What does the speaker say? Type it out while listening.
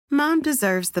Mom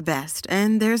deserves the best,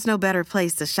 and there's no better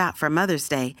place to shop for Mother's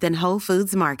Day than Whole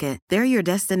Foods Market. They're your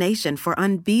destination for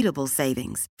unbeatable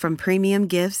savings, from premium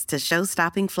gifts to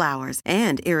show-stopping flowers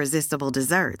and irresistible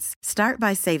desserts. Start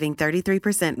by saving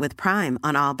 33% with Prime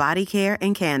on all body care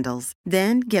and candles.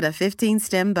 Then get a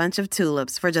 15-stem bunch of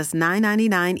tulips for just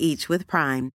 $9.99 each with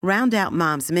Prime. Round out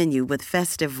Mom's menu with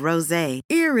festive rosé,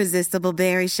 irresistible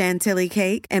berry chantilly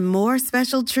cake, and more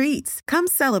special treats. Come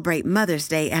celebrate Mother's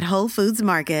Day at Whole Foods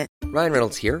Market. Ryan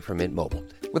Reynolds here from Mint Mobile.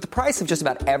 With the price of just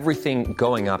about everything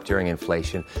going up during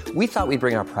inflation, we thought we'd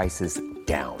bring our prices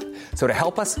down. So to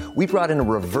help us, we brought in a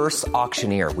reverse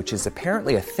auctioneer, which is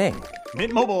apparently a thing.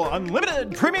 Mint Mobile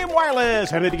Unlimited Premium Wireless.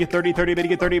 How to get 30, 30, bit to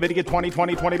get 30, bit to get 20,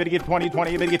 20, 20, bit to get 20,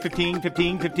 20, bit to get 15,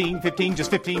 15, 15, 15,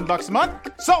 just $15 a month?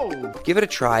 Sold! Give it a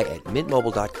try at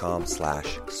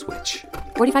mintmobile.com/switch.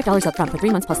 $45 up front for 3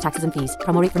 months plus taxes and fees.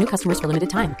 Promo rate for new customers for limited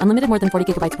time. Unlimited more than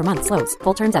 40 gigabytes per month. Slows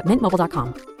full terms at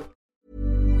mintmobile.com.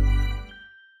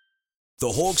 The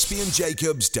Hawksby and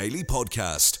Jacobs Daily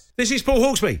Podcast. This is Paul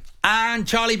Hawksby. And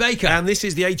Charlie Baker. And this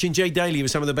is the H&J Daily with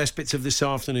some of the best bits of this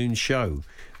afternoon's show.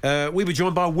 We were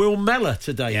joined by Will Mellor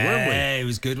today, weren't we? Yeah, it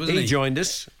was good, wasn't he? He joined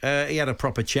us. He had a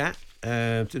proper chat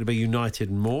to be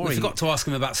United and more. We forgot to ask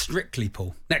him about Strictly,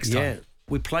 Paul. Next time. Yeah,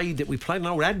 we played an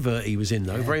old advert he was in,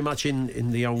 though, very much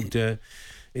in the old...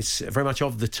 it's very much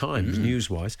of the times,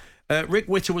 news-wise. Rick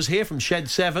Witter was here from Shed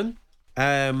 7.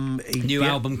 New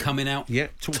album coming out. Yeah,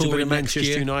 talked a bit of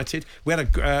Manchester United. We had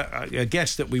a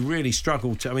guest that we really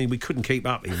struggled to. I mean, we couldn't keep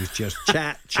up. He was just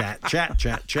chat.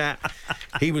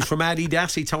 He was from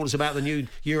Adidas. He told us about the new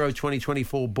Euro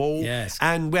 2024 ball. Yes.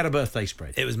 And we had a birthday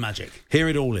spread. It was magic. Here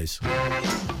it all is.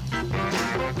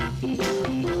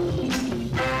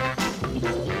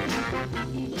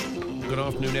 Good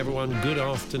afternoon, everyone. Good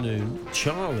afternoon,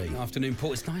 Charlie. Good afternoon,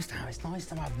 Paul. It's nice to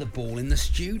have the ball in the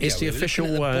studio. It's the official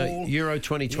Euro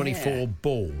 2024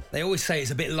 ball. They always say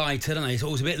it's a bit lighter, don't they? It's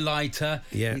always a bit lighter.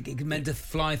 Yeah. It's meant to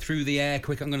fly through the air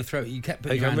quick. I'm going to throw it. You kept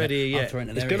putting your hand ready, up. Yeah.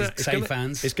 It's going to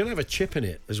have a chip in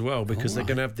it as well because they're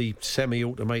going to have the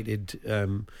semi-automated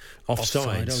offsides.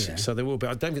 Oh, yeah. So there will be.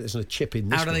 I don't think there's a chip in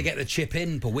this How do one. they get the chip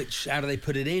in, Paul? How do they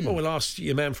put it in? Well, we'll ask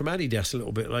your man from Adidas a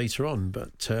little bit later on.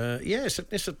 But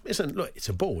it's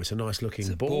a ball. It's a nice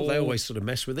looking ball. They always sort of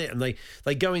mess with it, and they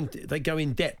go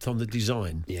in depth on the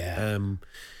design. Yeah.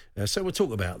 So we'll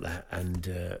talk about that, and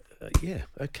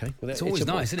okay. Well, it's always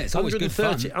nice, isn't it? It's always good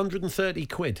fun. 130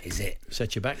 quid. Is it?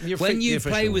 Set you back. When you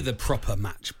play with a proper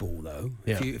match ball, though,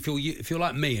 yeah. if you're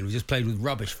like me and we just played with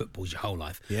rubbish footballs your whole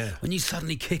life, yeah. When you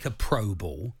suddenly kick a pro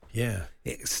ball, yeah,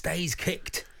 it stays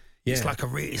kicked. Yeah. It's like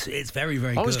it's very,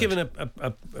 very good. I was given a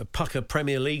Pucker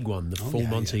Premier League one, the Full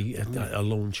Monty, a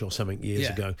launch or something years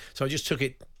ago. So I just took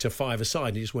it to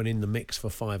 5-a-side and just went in the mix for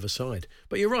 5-a-side.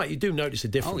 But you're right, you do notice a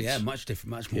difference. Oh, yeah, much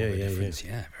more of a difference.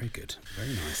 Yeah, very good. Very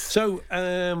nice. So,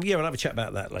 we'll have a chat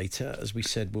about that later. As we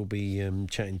said, we'll be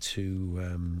chatting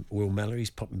to Will Mellor. He's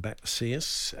popping back to see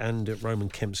us. And Roman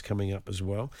Kemp's coming up as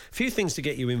well. A few things to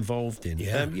get you involved in.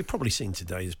 Yeah. You've probably seen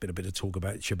today, there's been a bit of talk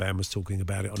about it. Shaban was talking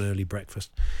about it on Early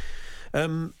Breakfast.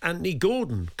 Anthony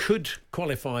Gordon could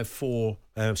qualify for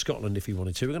Scotland if he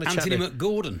wanted to. We're going to Anthony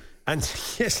McGordon. And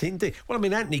yes, indeed. Well, I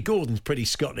mean, Anthony Gordon's pretty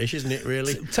Scottish, isn't it?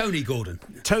 Really. Tony Gordon.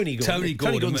 Tony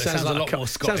Gordon sounds a lot more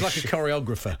Scottish. Sounds like a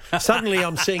choreographer. Suddenly,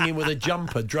 I'm seeing him with a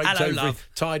jumper draped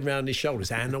tied round his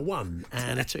shoulders, and a 1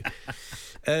 and a 2.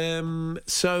 And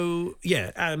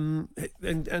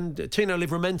Tino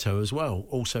Livramento as well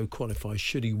also qualifies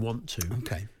should he want to.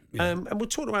 Okay. Yeah. And we'll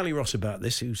talk to Ali Ross about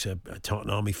this, who's a Tartan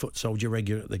Army foot soldier,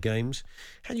 regular at the games.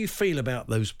 How do you feel about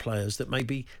those players that may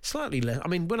be slightly less... I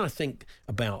mean, when I think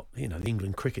about, the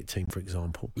England cricket team, for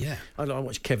example, I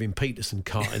watch Kevin Peterson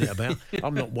carting it about.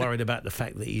 I'm not worried about the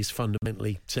fact that he's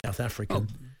fundamentally South African.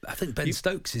 Oh, I think Ben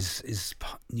Stokes is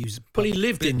Well, he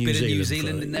lived in New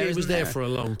Zealand in there, he was there for a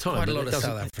long time. Quite a lot of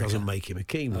South Africa. It doesn't make him a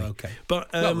Kiwi. Oh, okay. But,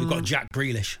 we've got Jack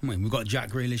Grealish. We've got Jack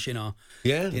Grealish in our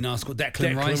squad.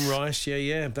 Declan Rice,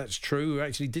 yeah, that's true. Who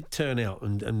actually did turn out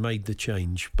and made the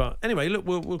change. But anyway, look,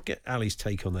 we'll get Ali's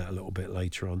take on that a little bit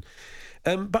later on.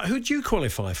 But who do you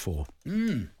qualify for?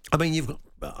 I mean, you've got.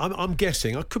 I'm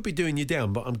guessing. I could be doing you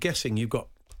down, but I'm guessing you've got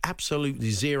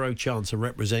absolutely zero chance of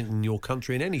representing your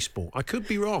country in any sport. I could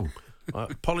be wrong.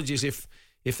 Apologies if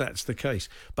that's the case.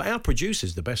 But our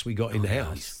producer's the best we got in the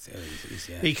house.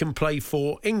 He can play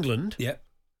for England,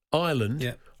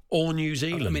 Ireland, or New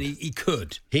Zealand. I mean, he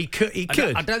could. He could.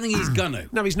 I don't think he's going to.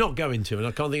 No, he's not going to, and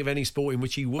I can't think of any sport in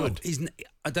which he would.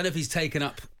 I don't know if he's taken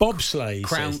up bobsleigh.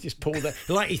 Crown. Just pull that.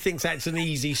 Like he thinks that's an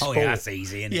easy sport. Oh, yeah, that's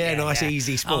easy, isn't it? Yeah, nice,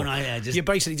 easy sport. Oh, no, yeah, you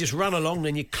basically just run along,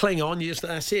 then you cling on.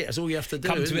 That's it. That's all you have to do.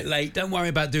 Come to it late. Don't worry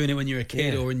about doing it when you're a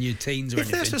kid or in your teens or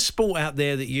anything. If there's a sport out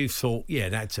there that you thought, yeah,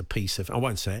 that's a piece of, I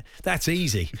won't say it, that's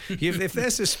easy. If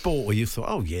there's a sport where you thought,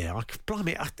 oh yeah,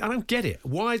 blimey, I don't get it.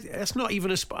 Why? That's not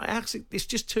even a sport. It's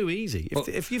just too easy.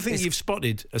 If you think you've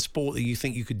spotted a sport that you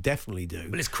think you could definitely do.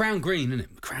 But it's Crown Green, isn't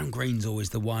it? Crown Green's always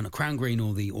the one. Crown Green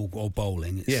or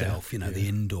bowling itself, the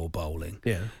indoor bowling.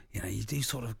 Yeah.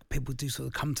 People do sort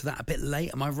of come to that a bit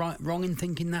late. Am I wrong in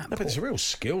thinking that? No, but there's a real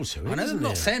skill to it. I'm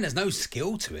not saying there's no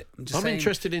skill to it. I'm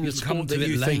interested in the sport that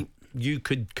you think you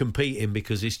could compete in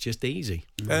because it's just easy.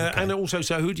 Okay. And also,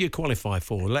 so who do you qualify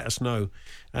for? Let us know.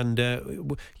 And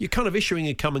you're kind of issuing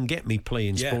a come and get me plea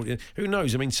in sport. Who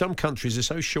knows? I mean, some countries are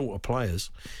so short of players,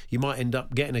 you might end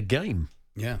up getting a game.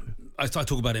 Yeah, I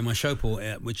talk about it in my show, Paul,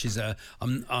 which is I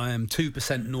am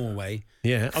 2% Norway.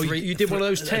 Yeah. You did one of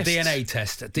those tests? DNA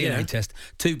test.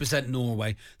 2%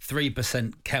 Norway,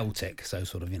 3% Celtic. So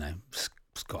sort of,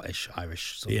 Scottish,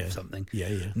 Irish sort of something. Yeah.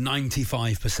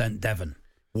 95% Devon.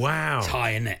 Wow. It's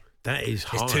high, isn't it? That is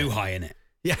high. It's too high, isn't it?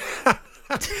 Yeah.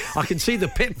 I can see the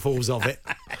pitfalls of it.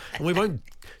 And we won't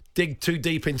dig too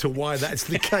deep into why that's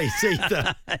the case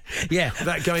either. Yeah.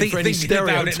 Without going for any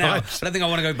stereotypes. Now, I don't think I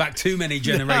want to go back too many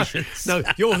generations. No,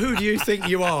 you're who do you think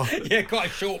you are? Yeah, quite a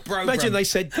short programme. Imagine they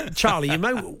said, Charlie,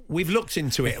 we've looked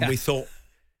into it and we thought,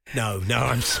 no,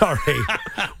 I'm sorry.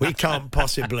 We can't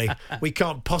possibly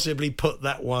put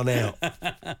that one out.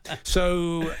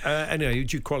 So, anyway,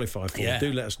 who'd you qualify for? Yeah.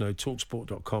 Do let us know.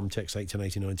 Talksport.com, text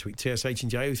 81089, tweet TSH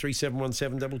and J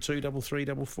 03717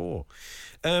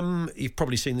 223344. You've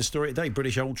probably seen the story today.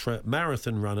 British ultra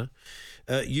marathon runner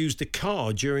used a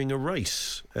car during a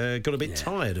race. Got a bit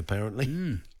tired,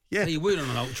 apparently. Yeah, you would on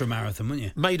an ultra marathon, wouldn't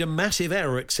you? Made a massive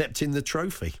error accepting the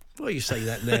trophy. Well, you say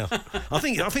that now. I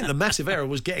think the massive error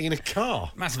was getting in a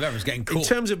car. Massive error was getting caught. In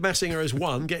terms of massive errors,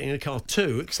 1, getting in a car,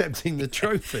 2, accepting the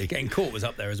trophy. Getting caught was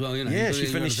up there as well, Yeah, she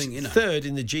finished third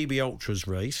in the GB Ultras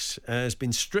race. Has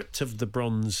been stripped of the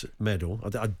bronze medal.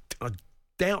 I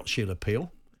doubt she'll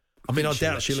appeal. I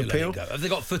doubt she'll appeal. Have they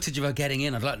got footage of her getting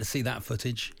in? I'd like to see that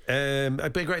footage.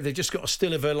 It'd be great. They've just got a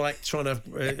still of her trying to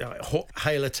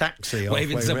hail a taxi,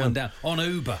 waving someone down on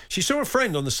Uber. She saw a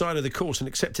friend on the side of the course and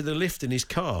accepted a lift in his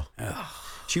car.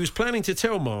 She was planning to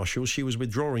tell marshals she was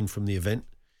withdrawing from the event,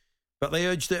 but they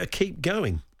urged her to keep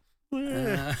going.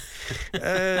 And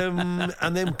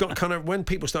then got kind of, when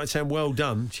people started saying well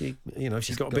done, she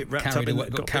got a bit wrapped up in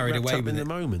the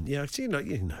moment. Yeah, you know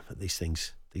these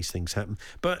things happen.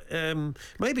 But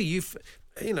maybe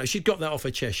she'd got that off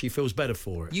her chest. She feels better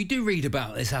for it. You do read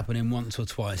about this happening once or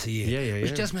twice a year. Yeah.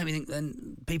 Which does make me think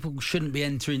then people shouldn't be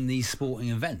entering these sporting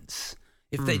events.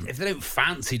 If they don't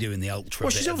fancy doing the ultra.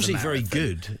 Well, she's obviously very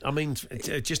good. I mean,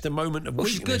 just a moment of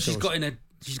weakness. She's good.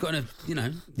 She's got in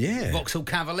a Vauxhall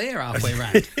Cavalier halfway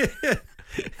round.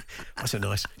 That's a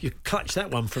nice. You clutched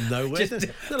that one from nowhere. Just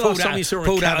the last time you saw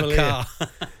a Cavalier. Out a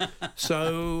car.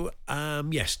 So,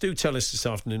 yes, do tell us this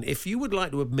afternoon if you would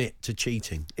like to admit to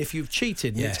cheating. If you've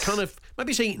cheated, and it's kind of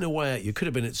maybe it's eating away at you. Could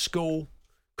have been at school.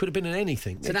 Could have been in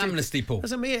anything. It's an amnesty, Paul.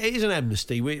 It is an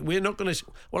amnesty. We're not going to.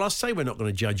 Well, I'll say we're not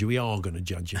going to judge you. We are going to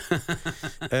judge you.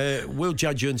 We'll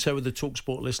judge you, and so will the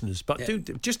TalkSport listeners. But do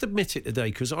just admit it today,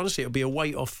 because honestly, it'll be a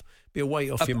weight off. Your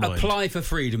mind. Apply for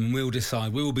freedom, and we'll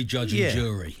decide. We will be judging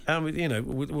jury.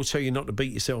 We'll tell you not to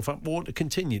beat yourself up, or to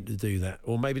continue to do that,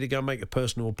 or maybe to go and make a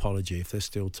personal apology if there's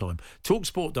still time.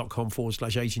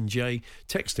 Talksport.com/H&J.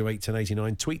 Text to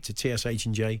 81089. Tweet to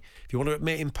TSH&J. If you want to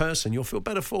admit in person, you'll feel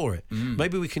better for it.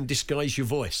 Maybe we can disguise your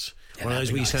voice. One of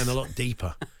those where you sound a lot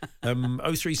deeper.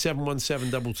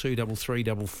 03717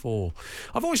 223344.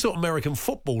 I've always thought American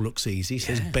football looks easy,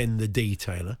 says Ben the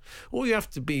Detailer. All you have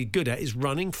to be good at is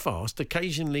running fast,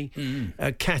 occasionally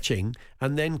catching,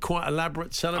 and then quite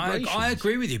elaborate celebrations. I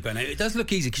agree with you, Ben. It does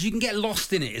look easy because you can get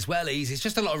lost in it as well. Easy. It's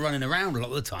just a lot of running around a lot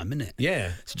of the time, isn't it?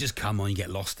 Yeah. So just come on, you get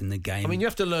lost in the game. I mean, you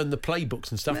have to learn the playbooks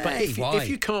and stuff. But if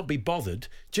you can't be bothered,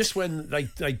 just when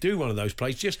they do one of those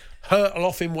plays, just hurtle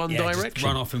off in one direction. Just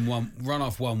run off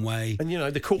one way. And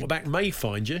the quarterback may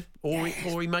find you, or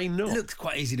he may not. It looks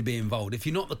quite easy to be involved. If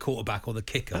you're not the quarterback or the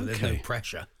kicker, there's no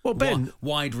pressure. Well, Ben,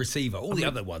 wide receiver, the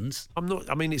other ones. I'm not.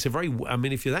 I mean, if you're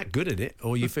that good at it,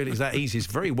 or you feel it's that easy, it's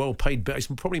very well paid. But it's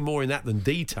probably more in that than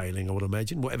detailing, I would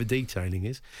imagine. Whatever detailing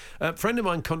is. A friend of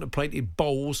mine contemplated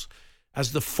bowls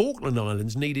as the Falkland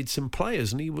Islands needed some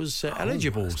players, and he was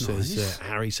eligible, says nice.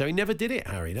 Harry. So he never did it,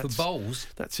 Harry. For bowls?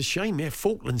 That's a shame, yeah.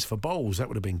 Falklands for bowls, that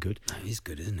would have been good. No, he's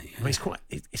good, isn't he? Yeah. I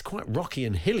mean, it's quite rocky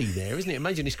and hilly there, isn't it?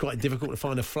 Imagine it's quite difficult to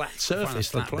find a flat surface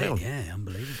to play on. Yeah,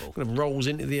 unbelievable. Kind of rolls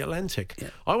into the Atlantic. Yeah.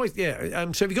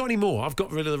 So have you got any more? I've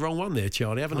got rid of the wrong one there,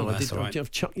 Charlie, haven't I? That's all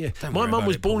right. My mum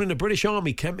was born in a British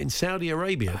army camp in Saudi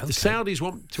Arabia. Okay. The Saudis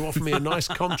want to offer me a nice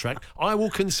contract. I will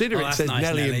consider it, says nice,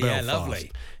 Nelly in Belfast. Yeah,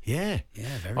 lovely. Yeah.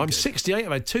 Very I'm good. 68.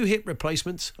 I've had 2 hip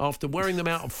replacements after wearing them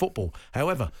out of football.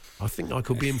 However, I think I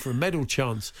could be in for a medal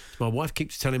chance. My wife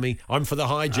keeps telling me I'm for the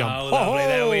high jump. Oh, lovely.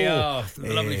 There we are.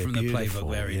 Lovely Yeah, from the beautiful,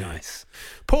 playbook. Very yeah. nice.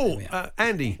 Paul,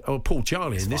 Paul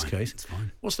Charlie in this fine, case. it's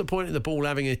fine. What's the point of the ball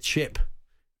having a chip?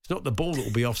 It's not the ball that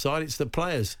will be offside, it's the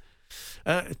players.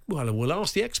 We'll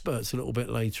ask the experts a little bit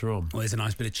later on. Well, there's a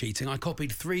nice bit of cheating. I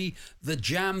copied 3 The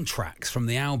Jam tracks from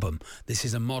the album This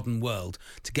Is a Modern World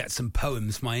to get some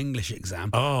poems for my English exam.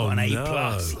 Oh, Got an A+.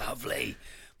 no. Lovely.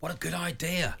 What a good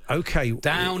idea. Okay.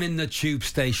 Down in the tube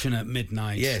station at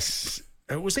midnight. Yes.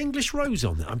 Was English Rose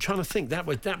on that? I'm trying to think. That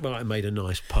might have made a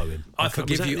nice poem. I Was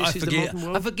forgive that you. This Is the Modern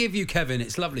World? I forgive you, Kevin.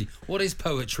 It's lovely. What is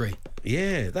poetry?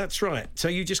 Yeah, that's right. So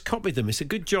you just copied them. It's a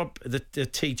good job. The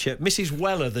teacher, Mrs.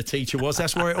 Weller, the teacher was.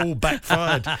 That's where it all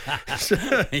backfired.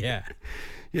 Yeah.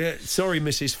 Yeah. Sorry,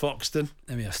 Mrs. Foxton.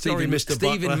 There we are. Sorry, Mr.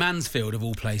 Stephen Butler. Mansfield, of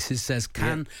all places, says,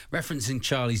 referencing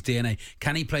Charlie's DNA,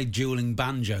 can he play dueling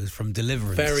banjos from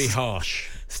Deliverance? Very harsh.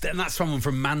 And that's someone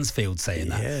from Mansfield saying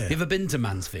that. Yeah. Have you ever been to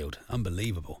Mansfield?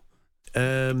 Unbelievable.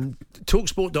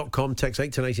 Talksport.com, text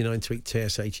 81089, tweet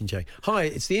TSH&J. Hi,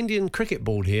 it's the Indian Cricket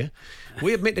Board here.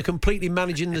 We admit to completely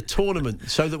managing the tournament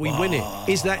so that we win it.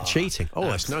 Is that cheating? Oh,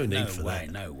 there's no need for that.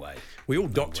 No way. We all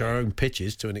doctor our own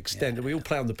pitches to an extent, and we all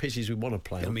play on the pitches we want to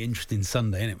play It'll on. be interesting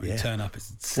Sunday, isn't it? When you turn up,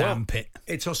 it's sandpit.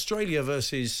 It's Australia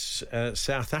versus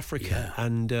South Africa,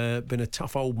 and been a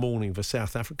tough old morning for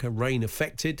South Africa. Rain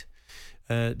affected.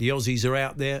 The Aussies are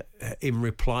out there in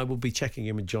reply. We'll be checking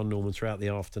in with John Norman throughout the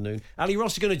afternoon. Ali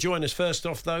Ross is going to join us first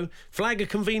off, though. Flag of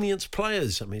convenience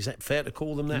players. I mean, is that fair to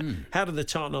call them that? How do the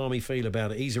Tartan Army feel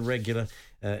about it? He's a regular.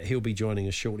 He'll be joining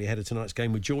us shortly ahead of tonight's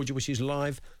game with Georgia, which is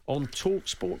live on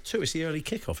TalkSport 2. It's the early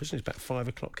kickoff, isn't it? It's about 5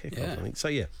 o'clock kickoff, I think. So,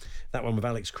 that one with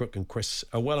Alex Crook and Chris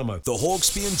Owellamo. The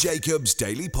Hawksbee and Jacobs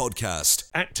Daily Podcast.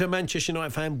 Actor, Manchester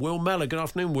United fan, Will Mellor. Good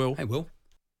afternoon, Will. Hey, Will.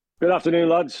 Good afternoon,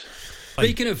 lads.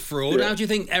 Speaking of fraud, how do you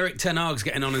think Eric Ten Hag's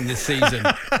getting on in this season?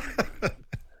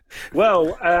 Well,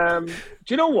 do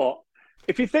you know what?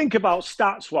 If you think about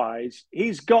stats-wise,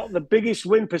 he's got the biggest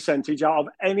win percentage out of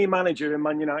any manager in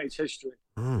Man United's history.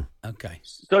 Okay.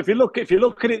 So if you look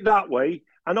at it that way,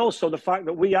 and also the fact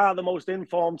that we are the most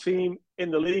informed team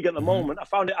in the league at the moment, I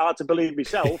found it hard to believe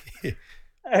myself.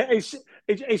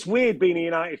 It's weird being a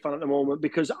United fan at the moment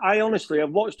because I honestly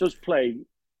have watched us play.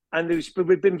 And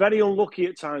we've been very unlucky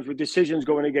at times with decisions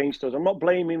going against us. I'm not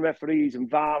blaming referees and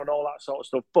VAR and all that sort of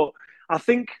stuff, but I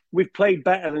think we've played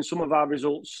better than some of our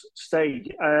results say,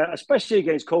 especially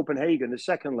against Copenhagen, the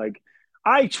second leg.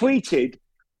 I tweeted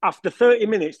after 30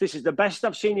 minutes, this is the best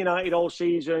I've seen United all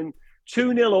season,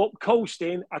 2-0 up,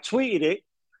 coasting. I tweeted it,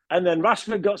 and then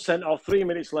Rashford got sent off 3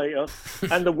 minutes later,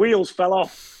 and the wheels fell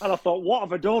off. And I thought, what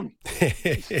have I done?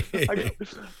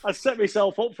 I set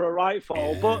myself up for a right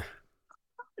fall, but...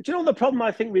 Do you know the problem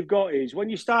I think we've got is when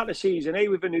you start the season,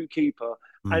 with a new keeper,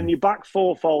 and your back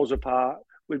four falls apart,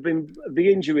 we've been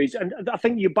the injuries, and I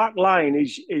think your back line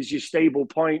is your stable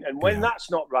point. And when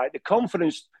that's not right, the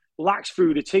confidence lacks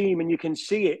through the team, and you can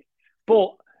see it.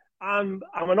 But I'm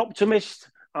an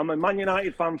optimist. I'm a Man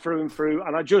United fan through and through,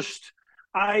 and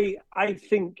I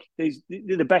think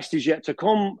the best is yet to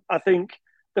come. I think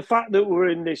the fact that we're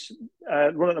in this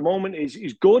run at the moment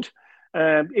is good.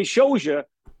 It shows you.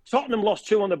 Tottenham lost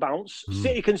 2 on the bounce.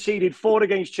 City conceded 4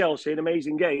 against Chelsea, an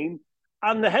amazing game.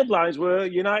 And the headlines were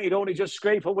United only just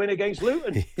scrape a win against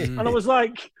Luton. And I was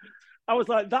like,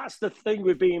 that's the thing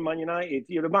with being Man United.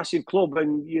 You're a massive club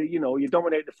and you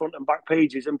dominate the front and back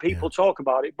pages and people talk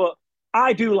about it. But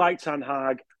I do like Ten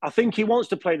Hag. I think he wants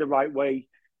to play the right way.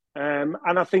 And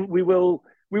I think we will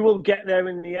get there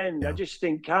in the end. I just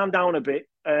think calm down a bit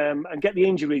and get the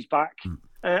injuries back.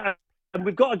 And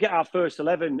we've got to get our first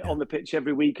 11 on the pitch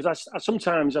every week because I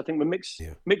sometimes think we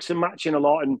mix and match in a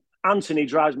lot. And Anthony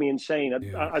drives me insane.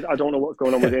 I don't know what's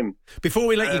going on with him. Before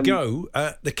we let you go,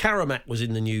 the Karamak was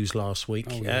in the news last week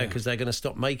because they're going to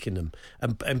stop making them.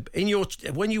 And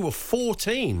when you were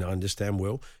 14, I understand,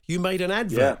 Will, you made an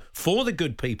advert for the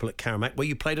good people at Karamak where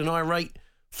you played an irate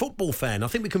football fan. I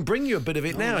think we can bring you a bit of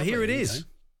it now. Here it is.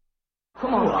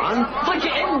 Come on, flick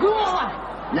it in, go on!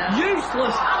 No.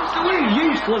 Useless, absolutely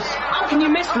useless. I'll can you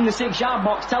miss from the 6-yard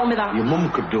box? Tell me that. Your mum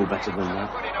could do better than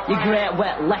that. You great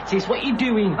wet lettuce. What are you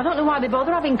doing? I don't know why they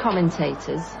bother having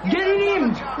commentators. Getting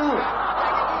him!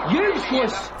 No.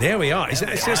 Useless. There we are. It's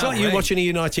like you watching a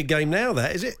United game now,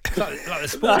 that, is it? Like the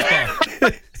sports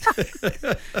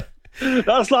bar.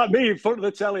 That's like me in front of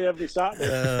the telly every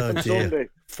Saturday and Sunday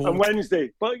and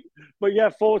Wednesday. But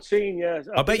yeah, 14. Yeah.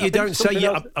 I bet you don't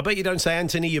say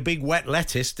Anthony, you big wet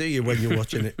lettuce, do you, when you're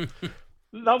watching it?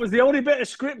 That was the only bit of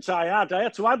script I had. I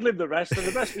had to ad-lib the rest, and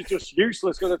the rest was just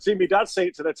useless because I'd seen my dad say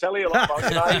it to the telly a lot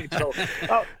about United. So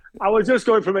I was just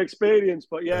going from experience.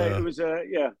 But yeah, it was a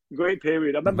great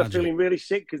period. I remember feeling really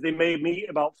sick because they made me eat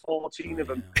about 14 of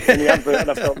them in the advert,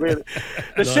 and I felt really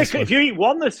sickly. If you eat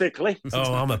one, they're sickly.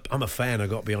 Oh, I'm a fan. I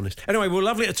got to be honest. Anyway, well,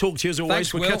 lovely to talk to you as always.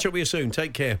 Thanks, we'll catch up with you soon.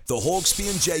 Take care. The Hawksbee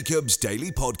and Jacobs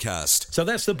Daily Podcast. So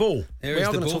that's the ball. Here is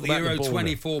the ball, the Euro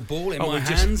 24 ball in my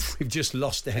hands. We've just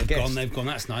lost our They've guest. gone.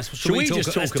 That's nice. Well, Shall we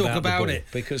just talk about it?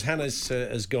 Because Hannah's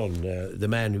has gone, the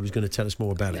man who was going to tell us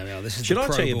more about it. There we are. Should I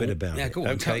tell you a bit about it? Yeah, go on.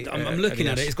 Okay. I'm looking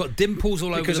at it. It's got dimples all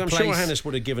over the place. Because I'm sure Hannah's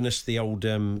would have given us the old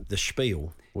the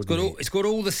spiel. It's got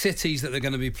all the cities that they're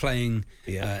going to be playing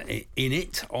in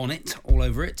it, on it, all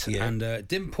over it, and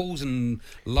dimples and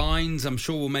lines. I'm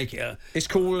sure will make it. It's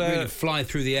called fly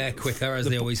through the air quicker, as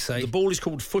they always say. The ball is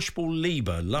called Fußball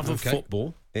Liebe, Love of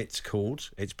Football. It's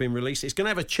called. It's been released. It's going to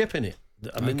have a chip in it.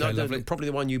 I mean, probably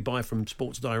the one you buy from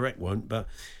Sports Direct won't, but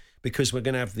because we're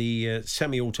going to have the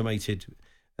semi-automated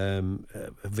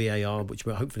VAR, which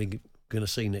we're hopefully going to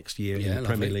see next year in the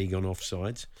Premier League on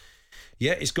offsides.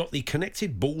 Yeah, it's got the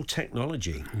connected ball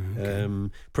technology,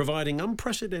 providing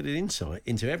unprecedented insight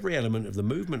into every element of the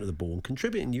movement of the ball and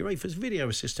contributing to UEFA's video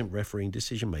assistant refereeing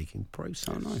decision-making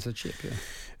process. Oh, nice, a chip,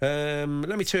 yeah.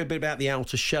 Let me tell you a bit about the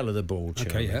outer shell of the ball,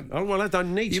 Okay, yeah. Oh, well, I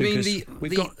don't need to. You mean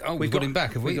we've got him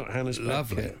back, have we? We've got Hannes back.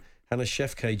 Lovely. Hannes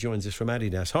Shefke joins us from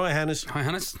Adidas. Hi, Hannes. Hi,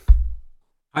 Hannes.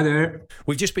 Hi there.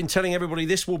 We've just been telling everybody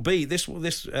this will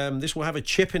have a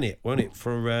chip in it, won't it,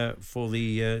 for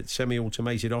the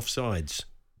semi-automated offsides?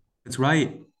 That's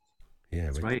right. Yeah,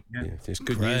 that's right. Yeah, it's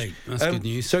good news. That's good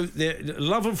news. So the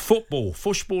Love of Football,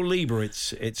 Fußball Liebe,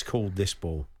 it's called this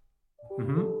ball.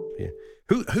 Mm-hmm. Yeah.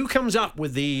 Who comes up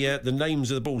with the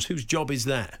names of the balls? Whose job is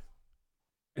that?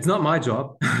 It's not my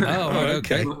job. Oh,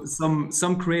 okay.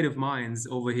 Some creative minds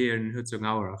over here in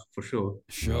Herzogenaurach, for sure.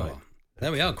 Sure. Right.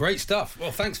 There we are. Great stuff.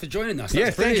 Well, thanks for joining us.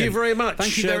 That's brilliant. Thank you very much.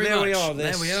 Thank you very much.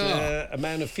 There we are. A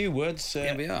man of few words.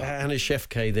 Here we are. Hannes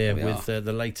Shefke there with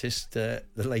the latest.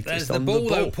 There's the ball,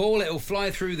 though, Paul. It'll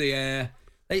fly through the air.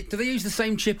 Do they use the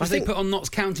same chip as they put on Notts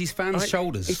County's fans'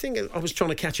 shoulders? I think I was trying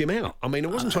to catch him out. I mean, I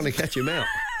wasn't trying to catch him out.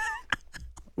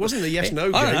 It wasn't a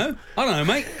yes/no game. I don't know,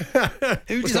 mate.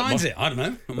 Who designs it? I don't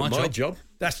know. Not my job.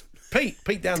 That's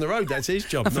Pete down the road. That's his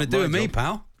job. Nothing to do with me,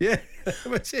 pal. Yeah,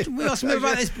 that's it. We asked him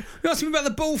about this. We asked him about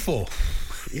the ball for.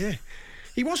 Yeah,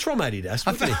 he was from Adidas,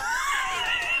 wasn't he?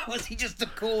 Was he just a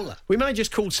caller? We may have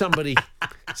just called somebody,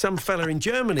 some fella in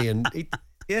Germany, and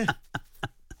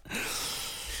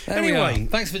Anyway,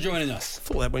 thanks for joining us. I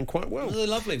thought that went quite well.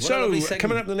 Lovely.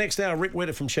 Coming up the next hour, Rick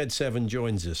Witter from Shed 7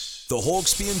 joins us. The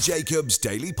Hawksbee and Jacobs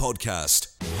Daily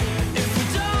Podcast.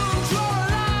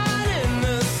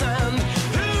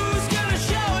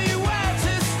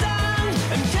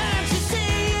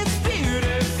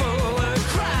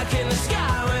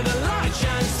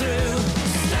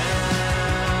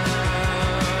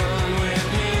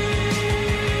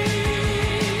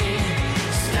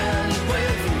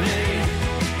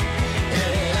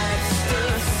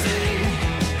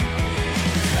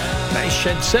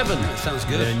 Shed 7. That sounds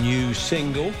good. The new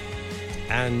single,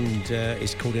 and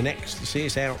it's called An Ecstasy.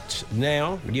 It's out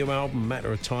now. The new album,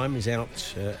 Matter of Time, is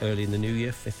out early in the new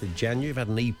year, 5th of January. We've had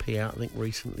an EP out, I think,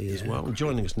 recently as well. And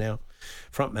joining us now,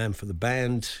 frontman for the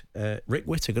band, Rick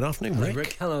Witter. Good afternoon,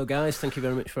 Rick. Hello, guys. Thank you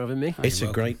very much for having me. It's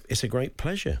a great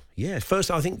pleasure. Yeah. First,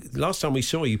 I think last time we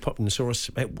saw you, popped in and saw us.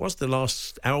 It was the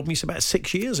last album. It's about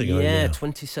 6 years ago. Yeah, now.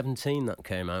 2017 that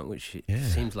came out, which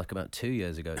seems like about 2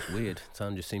 years ago. It's weird.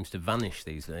 Time just seems to vanish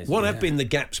these days. What have been the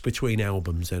gaps between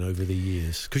albums then over the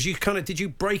years? Because did you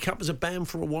break up as a band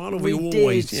for a while? Or we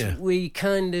always did. Yeah. We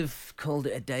kind of called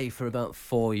it a day for about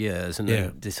 4 years, and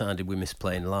then decided we missed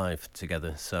playing live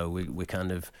together. So we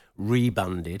kind of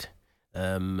rebanded,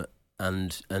 and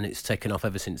it's taken off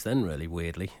ever since then, really,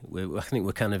 weirdly. I think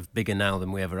we're kind of bigger now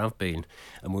than we ever have been,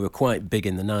 and we were quite big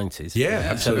in the 90s. Yeah,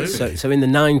 absolutely. So in the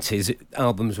 90s,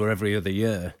 albums were every other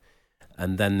year,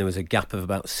 And then there was a gap of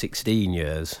about 16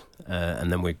 years,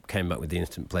 and then we came back with the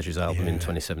Instant Pleasures album in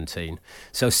 2017.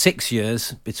 So 6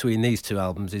 years between these two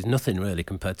albums is nothing really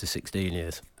compared to 16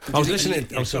 years. I was listening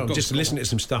to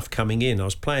some stuff coming in. I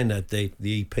was playing the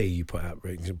EP you put out,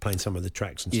 playing some of the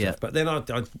tracks and stuff. But then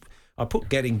I put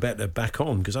Getting Better back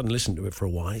on because I hadn't listened to it for a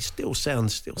while. It still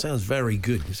sounds very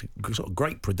good. It's a sort of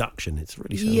great production. It's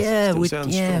really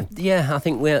sounds strong. Yeah. I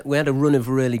think we had a run of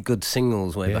really good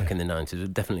singles way back in the 90s. We're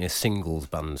definitely a singles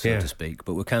band, so to speak.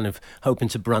 But we're kind of hoping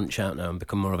to branch out now and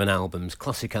become more of an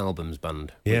classic albums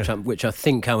band. Which I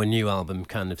think our new album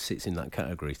kind of sits in that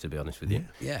category, to be honest with you.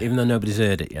 Yeah. Even though nobody's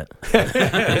heard it yet.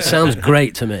 It sounds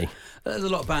great to me. There's a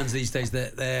lot of bands these days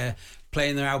that they're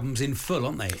playing their albums in full,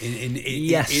 aren't they?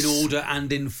 In order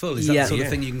and in full. Is that the sort of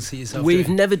thing you can see yourself We've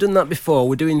doing? never done that before.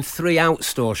 We're doing 3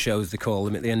 outstore shows, they call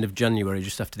them, at the end of January,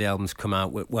 just after the albums come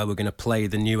out, where we're going to play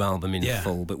the new album in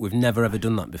full. But we've never ever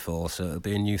done that before, so it'll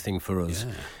be a new thing for us.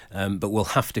 But we'll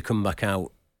have to come back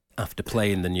out after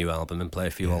playing the new album and play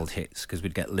a few old hits, because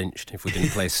we'd get lynched if we didn't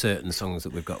play certain songs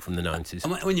that we've got from the 90s.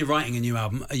 And when you're writing a new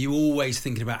album, are you always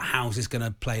thinking about how's this going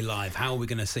to play live? How are we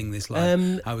going to sing this live?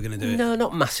 How are we going to do it? No,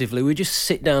 not massively. We just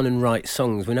sit down and write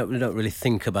songs. We don't really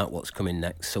think about what's coming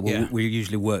next, so we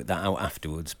usually work that out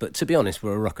afterwards. But to be honest,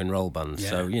 we're a rock and roll band,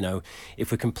 so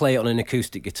if we can play it on an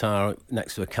acoustic guitar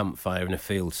next to a campfire in a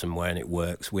field somewhere and it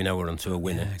works, we know we're onto a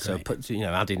winner. So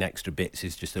adding extra bits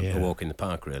is just a walk in the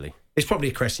park, really. It's probably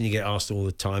a question you get asked all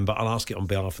the time, but I'll ask it on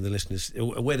behalf of the listeners.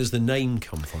 Where does the name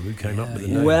come from? Who came up with the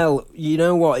name? Well, you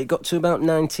know what? It got to about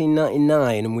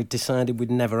 1999 and we decided we'd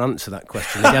never answer that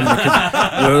question again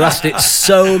because we were asked it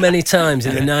so many times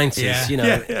in the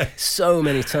 90s, so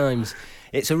many times.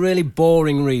 It's a really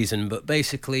boring reason, but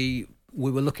basically we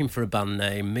were looking for a band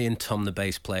name. Me and Tom, the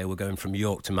bass player, were going from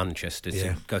York to Manchester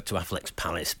to go to Affleck's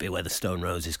Palace, be where the Stone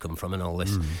Roses come from and all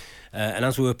this. And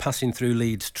as we were passing through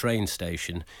Leeds train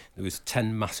station, there was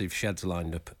 10 massive sheds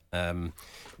lined up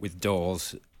with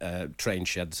doors, train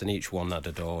sheds, and each one had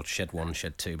a door, shed 1,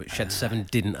 shed 2, but shed 7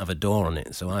 didn't have a door on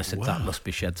it, so I said that must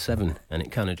be shed 7, and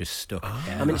it kind of just stuck.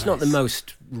 I mean, it's not the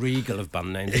most regal of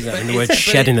band names, is it? And the word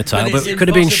shed in the title, but it could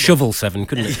have been Shovel 7,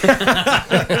 couldn't it?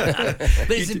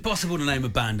 But it's impossible to name a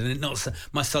band, and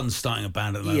my son's starting a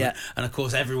band at the moment, and of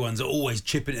course everyone's always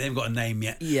chipping in. They haven't got a name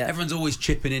yet. Everyone's always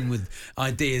chipping in with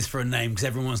ideas for a name because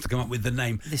everyone wants to come up with the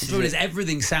name. The problem is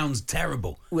everything sounds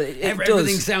terrible. Well,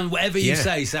 everything sounds, whatever you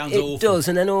say sounds awful. It does,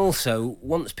 and then also,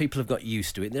 once people have got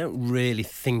used to it, they don't really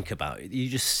think about it. You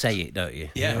just say it, don't you?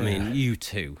 Yeah. I mean, you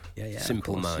too.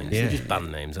 Simple Minds. They're just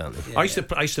band names, aren't they? I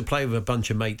used to play with a bunch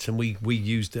of mates, and we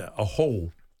used a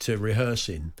hall to rehearse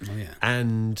in.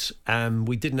 And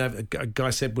we didn't have a guy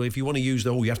said, well, if you want to use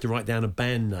the hall, you have to write down a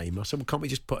band name. I said, well, can't we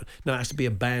just put it has to be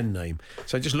a band name.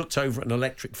 So I just looked over at an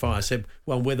electric fire. I said,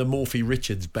 well, we're the Morphy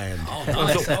Richards band.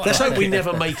 I thought, let's hope we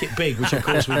never make it big, which of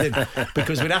course we did,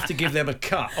 because we'd have to give them a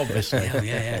cut, obviously,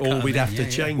 or we'd have to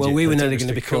change it. Well, we were nearly going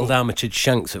to be called Armatured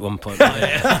Shanks at one point. Now,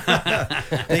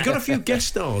 you got a few guest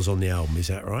stars on the album, is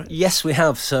that right? Yes, we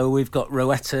have. So we've got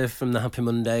Rowetta from the Happy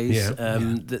Mondays.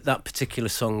 That particular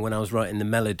song, when I was writing the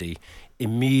melody,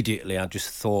 immediately I just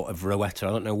thought of Rowetta.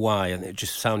 I don't know why, and it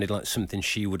just sounded like something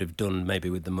she would have done maybe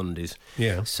with the Mondays.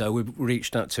 So we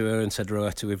reached out to her and said,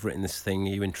 Rowetta, we've written this thing,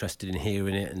 are you interested in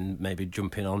hearing it and maybe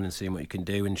jumping on and seeing what you can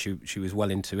do? And she was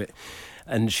well into it,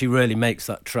 and she really makes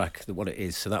that track what it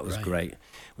is, so that was great.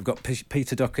 We've got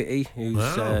Peter Doherty,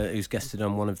 who's guested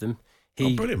on one of them.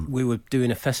 Brilliant. We were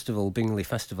doing a festival, Bingley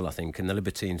Festival, I think, and the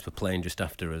Libertines were playing just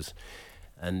after us.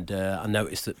 And I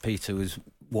noticed that Peter was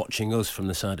watching us from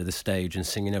the side of the stage and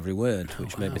singing every word,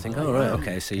 which made me think,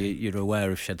 okay, so you're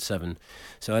aware of Shed 7.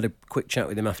 So I had a quick chat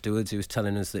with him afterwards. He was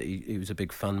telling us that he was a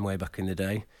big fan way back in the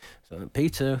day. So,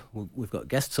 Peter, we've got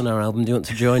guests on our album, do you want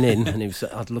to join in? And he was,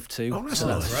 I'd love to. That's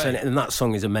nice. And that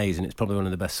song is amazing. It's probably one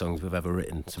of the best songs we've ever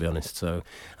written, to be honest. So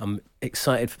I'm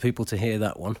excited for people to hear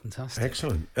that one. Fantastic.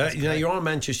 Excellent. You are a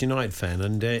Manchester United fan,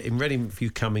 and in ready for you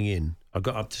coming in, I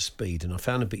got up to speed and I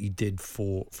found a bit you did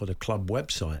for the club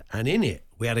website, and in it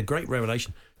we had a great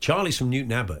revelation. Charlie's from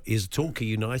Newton Abbott, is a Torquay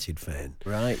United fan.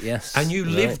 Right, yes. And you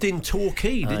lived in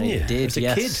Torquay, didn't you? I did, as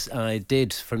a kid? I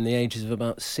did, from the ages of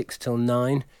about 6 till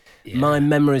 9. My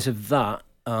memories of that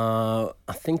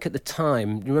I think at the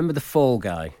time, you remember the Fall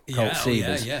Guy, Colt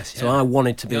Sievers? Yes. So I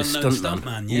wanted to be a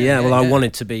stuntman. I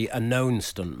wanted to be a known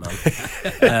stuntman.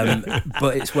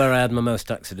 But it's where I had my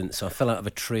most accidents. So I fell out of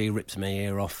a tree, ripped my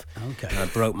ear off. Okay. I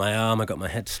broke my arm. I got my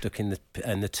head stuck in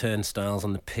the turnstiles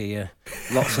on the pier.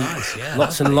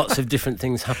 Lots and lots of different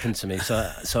things happened to me.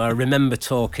 So I remember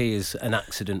Torquay as an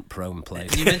accident-prone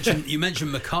place. You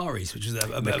mentioned Macari's, which is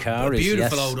a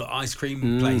beautiful old ice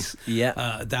cream place.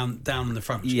 Down in the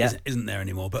front, which isn't there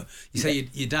anymore. But you say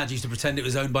your dad used to pretend it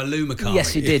was owned by Lou Macari.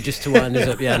 Yes, he did, just to wind us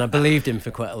up. Yeah, and I believed him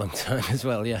for quite a long time as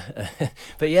well. Yeah,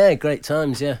 but yeah, great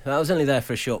times. Yeah, I was only there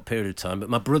for a short period of time, but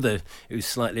my brother, who's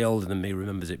slightly older than me,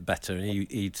 remembers it better, and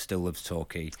he still loves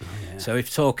Torquay. Oh, yeah. So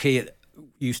if Torquay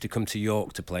used to come to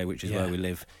York to play, which is where we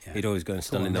live, he'd always go and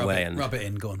stand in the way and rub it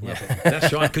in. Go on, rub it in.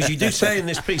 That's right, because you do say in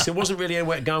this piece there wasn't really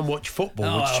anywhere to go and watch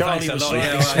football, which Charlie was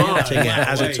slightly smarting at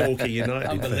as a Torquay United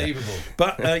fan. Unbelievable.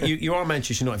 But you are a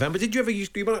Manchester United fan. But did you ever? You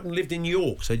went up and lived in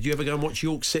York, so did you ever go and watch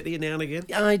York City now and again?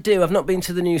 Yeah, I do. I've not been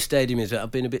to the new stadium yet.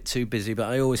 I've been a bit too busy, but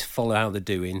I always follow how they're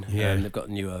doing. Yeah, they've got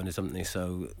new owners, haven't they?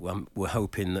 So we're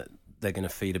hoping that they're going to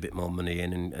feed a bit more money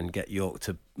in and get York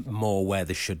to more where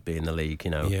they should be in the league,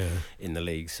 in the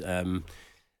leagues.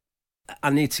 I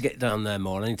need to get down there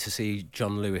more. I need to see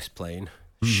John Lewis playing.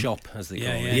 Shop, as they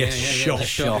call it. Yes,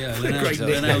 Shop.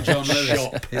 Linnell John Lewis.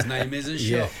 Shop. His name is a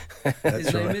Shop.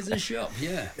 His name is a Shop.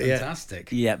 Yeah, fantastic.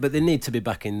 Yeah, but they need to be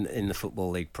back in the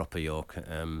Football League proper, York.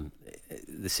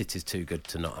 The city's too good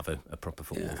to not have a proper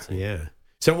football team. Yeah.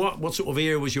 So what sort of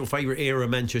era was your favourite era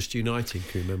of Manchester United?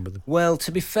 Can you remember them? Well,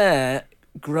 to be fair,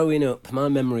 growing up, my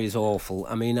memory is awful.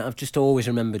 I mean, I've just always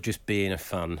remembered just being a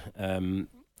fan.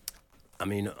 I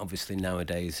mean, obviously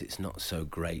nowadays it's not so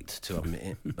great to admit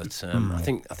it, but I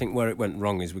think where it went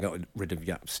wrong is we got rid of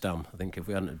Jaap Stam. I think if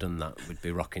we hadn't done that, we'd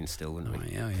be rocking still, wouldn't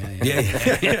we?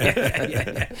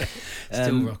 Yeah.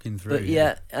 Still rocking through.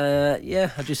 But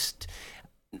I just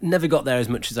never got there as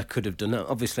much as I could have done.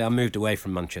 Obviously, I moved away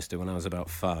from Manchester when I was about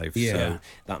 5, so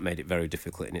that made it very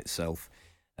difficult in itself.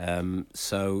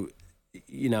 So,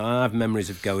 I have memories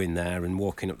of going there and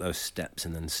walking up those steps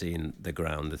and then seeing the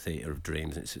ground, the Theatre of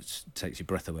Dreams. It takes your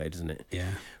breath away, doesn't it?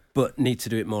 Yeah. But need to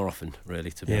do it more often,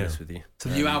 really, to be honest with you. So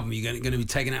the new album, you're going to be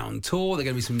taking it out on tour? There's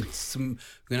going to be some.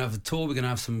 We're going to have a tour. We're going to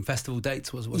have some festival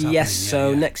dates. What's happening? Yes.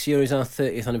 So next year is our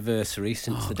 30th anniversary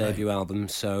since the debut album.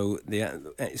 So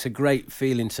it's a great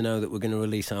feeling to know that we're going to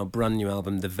release our brand new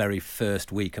album the very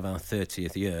first week of our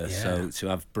 30th year. Yeah. So to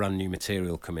have brand new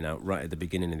material coming out right at the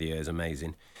beginning of the year is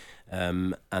amazing.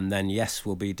 And then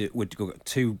we've got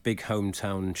 2 big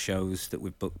hometown shows that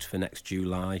we've booked for next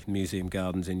July. Museum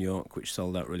Gardens in York, which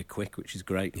sold out really quick, which is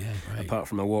great. Yeah, great. Apart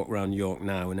from I walk around York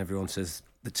now and everyone says,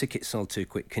 the tickets sold too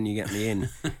quick, can you get me in?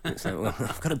 It's like, well,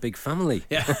 I've got a big family.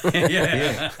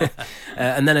 Yeah.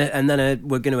 And then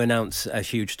we're going to announce a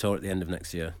huge tour at the end of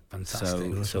next year.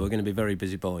 Fantastic. So we're going to be very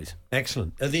busy boys.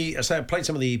 Excellent. I played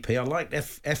some of the EP. I liked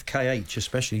FKH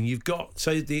especially. You've got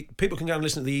the people can go and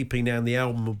listen to the EP now, and the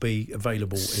album will be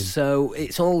available. So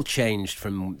it's all changed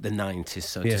from the 90s,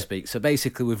 so to speak. So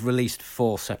basically, we've released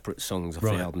 4 separate songs off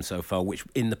the album so far, which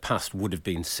in the past would have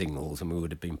been singles, and we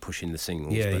would have been pushing the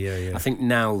singles. I think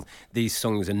now these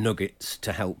songs are nuggets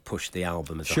to help push the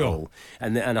album as a whole,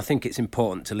 and I think it's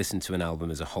important to listen to an album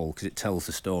as a whole because it tells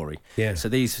the story. Yeah. So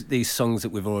these songs that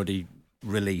we've already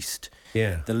released,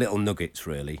 the little nuggets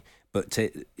really. But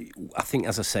I think,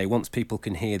 as I say, once people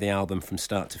can hear the album from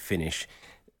start to finish,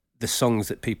 the songs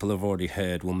that people have already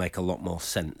heard will make a lot more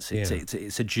sense.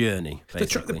 It's a journey,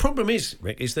 basically. The problem is,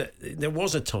 Rick, is that there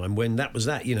was a time when that was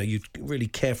that. You'd really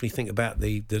carefully think about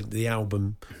the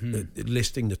album the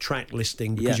listing, the track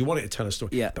listing, because you want it to tell a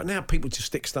story. Yeah. But now people just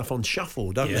stick stuff on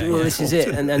shuffle, don't they? Well, this is it,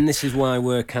 and this is why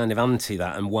we're kind of anti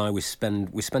that, and why we spend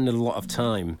a lot of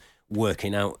time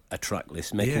working out a track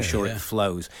list, making sure it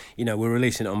flows. We're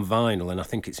releasing it on vinyl, and I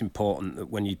think it's important that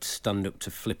when you stand up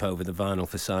to flip over the vinyl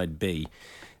for side B,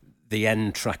 the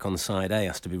end track on side A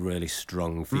has to be really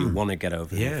strong for you want to get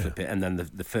over and flip it, and then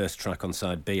the first track on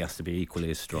side B has to be equally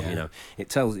as strong. It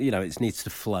tells it needs to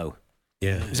flow.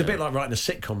 Yeah, it's a bit like writing a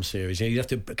sitcom series. You'd have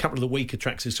to a couple of the weaker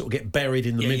tracks would sort of get buried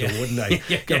in the middle, wouldn't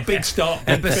they? Get a big start,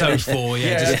 episode 4.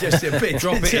 Just a bit.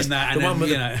 Drop it in that, and the one where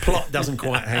the plot doesn't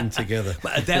quite hang together.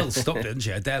 But Adele stopped, didn't she?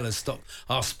 Adele has stopped.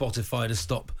 Asked Spotify to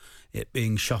stop it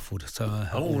being shuffled. So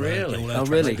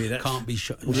really? Can't be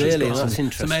shuffled. Really? That's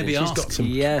interesting. So maybe she's got some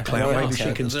clout. Maybe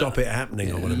she can stop it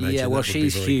happening. I would imagine. Yeah, well,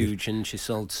 she's huge, and she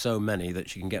sold so many that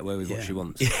she can get away with what she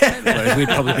wants. Whereas we'd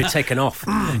probably be taken off.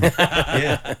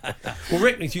 Well,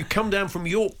 Rick, you come down from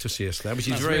York to see us there, which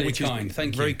is very kind.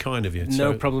 Thank you. Very kind of you.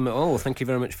 No problem at all. Thank you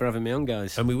very much for having me on,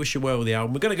 guys. And we wish you well with the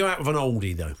album. We're going to go out with an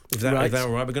oldie though. Is that all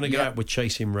right? We're going to go out with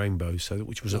Chasing Rainbows,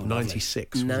 which was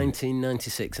 96.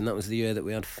 1996, and that was the year that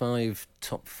we had 5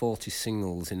 top 40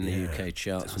 singles in the UK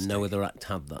charts, and no other act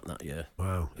had that year.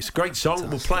 Wow, it's a great song.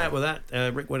 We'll play it with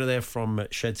that. Rick Winner there from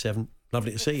Shed 7.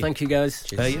 Lovely to see you. Thank you, guys.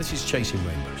 This is Chasing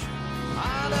Rainbows.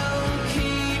 I don't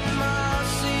keep my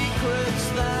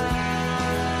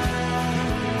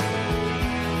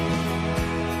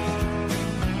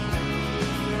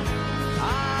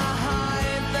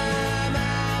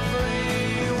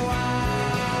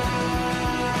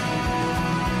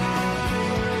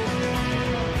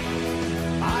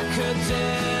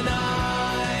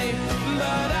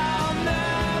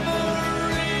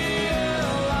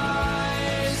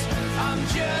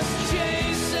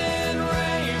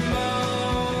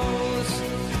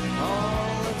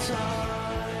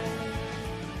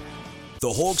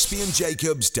The Hawksby and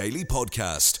Jacobs Daily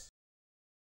Podcast.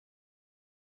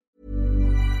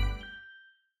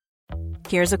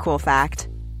 Here's a cool fact.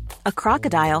 A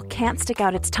crocodile can't stick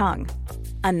out its tongue.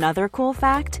 Another cool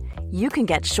fact, you can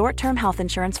get short-term health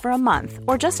insurance for a month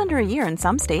or just under a year in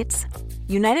some states.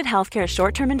 United Healthcare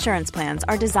short-term insurance plans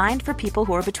are designed for people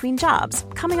who are between jobs,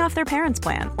 coming off their parents'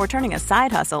 plan, or turning a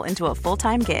side hustle into a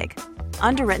full-time gig.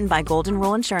 Underwritten by Golden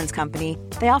Rule Insurance Company,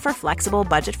 they offer flexible,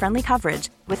 budget-friendly coverage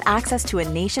with access to a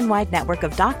nationwide network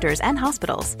of doctors and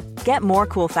hospitals. Get more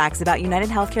cool facts about United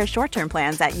Healthcare short-term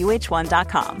plans at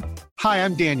uh1.com. Hi,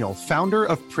 I'm Daniel, founder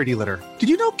of Pretty Litter. Did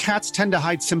you know cats tend to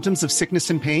hide symptoms of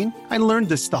sickness and pain? I learned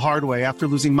this the hard way after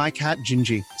losing my cat,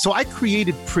 Gingy. So I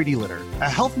created Pretty Litter, a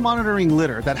health monitoring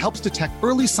litter that helps detect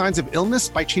early signs of illness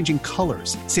by changing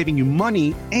colors, saving you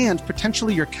money and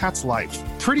potentially your cat's life.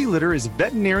 Pretty Litter is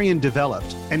veterinarian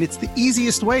developed, and it's the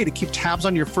easiest way to keep tabs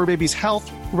on your fur baby's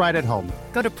health right at home.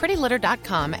 Go to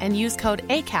prettylitter.com and use code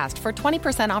ACAST for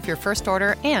 20% off your first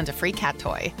order and a free cat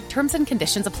toy. Terms and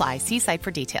conditions apply. See site for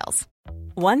details.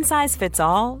 One size fits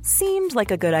all seemed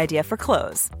like a good idea for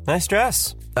clothes. Nice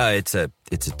dress. It's a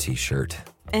t-shirt.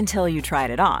 Until you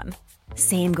tried it on.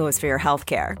 Same goes for your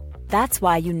healthcare. That's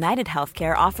why United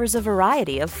Healthcare offers a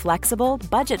variety of flexible,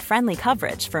 budget-friendly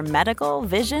coverage for medical,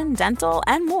 vision, dental,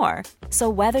 and more. So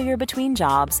whether you're between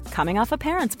jobs, coming off a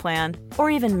parent's plan, or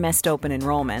even missed open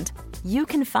enrollment, you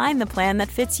can find the plan that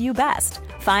fits you best.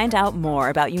 Find out more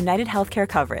about United Healthcare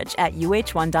coverage at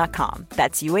uh1.com.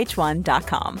 That's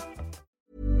uh1.com.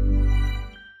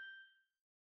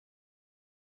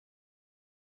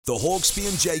 The Hawksby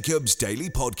and Jacobs Daily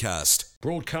Podcast.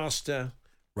 Broadcaster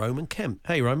Roman Kemp.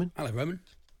 Hey, Roman. Hello, Roman.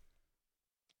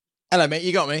 Hello, mate.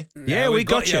 You got me? Yeah, we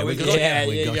got you. We got you.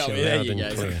 There you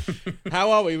go. How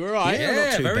are we? We're all right. Yeah,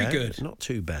 not too very bad. good. Not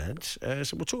too bad.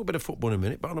 So we'll talk a bit of football in a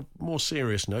minute, but on a more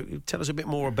serious note, tell us a bit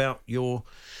more about your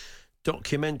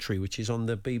documentary, which is on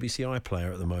the BBC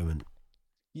iPlayer at the moment.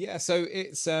 Yeah, so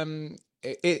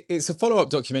it's a follow-up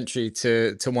documentary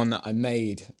to one that I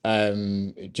made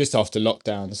just after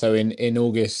lockdown. So in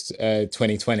August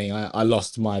 2020, I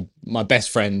lost my best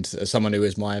friend, someone who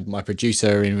was my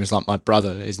producer and was like my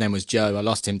brother. His name was Joe. I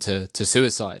lost him to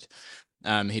suicide.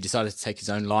 He decided to take his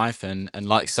own life, and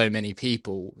like so many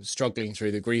people, struggling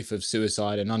through the grief of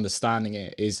suicide and understanding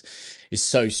it is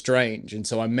so strange. And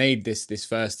so I made this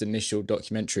first initial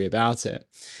documentary about it.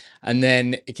 And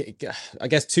then I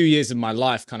guess 2 years of my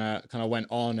life kind of went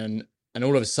on, and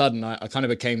all of a sudden I kind of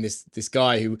became this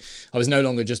guy who I was no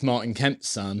longer just Martin Kemp's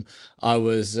son. I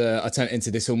turned into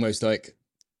this almost like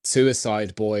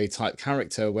suicide boy type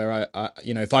character where I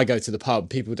if I go to the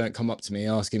pub, people don't come up to me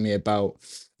asking me about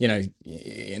you know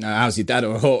how's your dad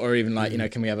or even like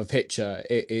can we have a picture.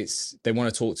 It's they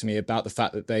want to talk to me about the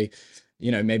fact that they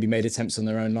maybe made attempts on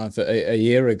their own life a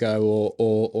year ago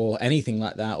or anything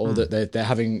like that, or that they're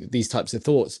having these types of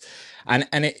thoughts. And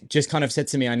it just kind of said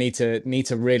to me, I need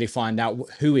to really find out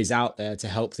who is out there to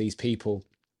help these people,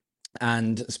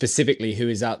 and specifically who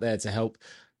is out there to help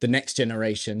the next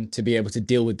generation to be able to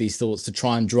deal with these thoughts, to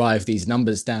try and drive these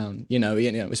numbers down,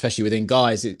 especially within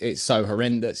guys, it's so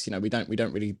horrendous. We don't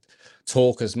really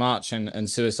talk as much, and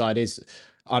suicide is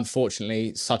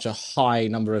unfortunately such a high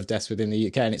number of deaths within the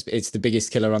UK, and it's the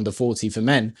biggest killer under 40 for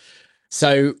men.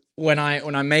 So when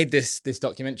I made this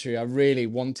documentary, I really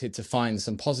wanted to find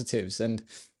some positives, and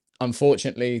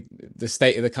unfortunately the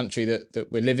state of the country that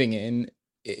we're living in,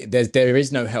 there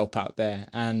is no help out there,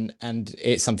 and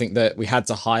it's something that we had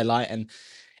to highlight. And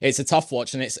it's a tough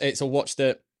watch, and it's a watch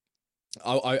that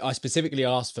I specifically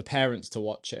asked for parents to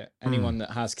watch it, anyone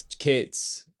that has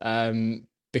kids,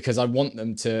 because I want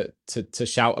them to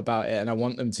shout about it, and I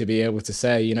want them to be able to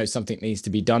say, something needs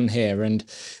to be done here. And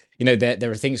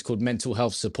there are things called mental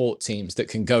health support teams that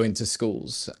can go into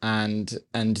schools, and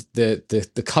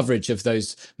the coverage of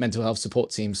those mental health support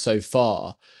teams so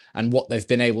far and what they've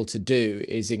been able to do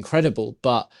is incredible.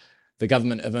 But the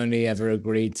government have only ever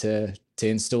agreed to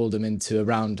install them into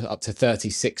around up to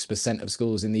 36% of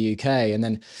schools in the UK. And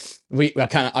then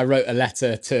I wrote a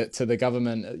letter to the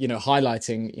government,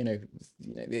 highlighting,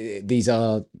 these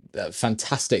are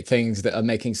fantastic things that are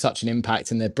making such an impact,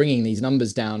 and they're bringing these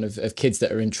numbers down of kids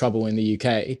that are in trouble in the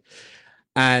UK.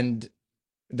 And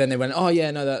then they went, oh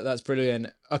yeah, no, that's brilliant.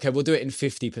 Okay, we'll do it in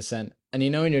 50%. And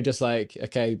and you're just like,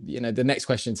 okay, the next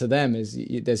question to them is,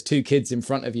 there's two kids in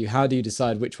front of you. How do you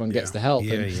decide which one gets the help?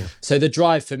 So the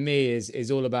drive for me is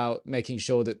all about making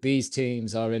sure that these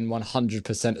teams are in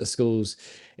 100% of schools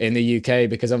in the UK,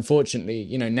 because unfortunately,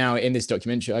 now in this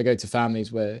documentary, I go to families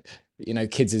where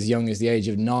kids as young as the age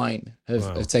of 9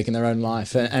 have taken their own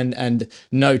life, and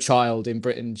no child in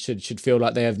Britain should feel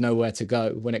like they have nowhere to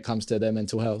go when it comes to their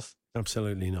mental health.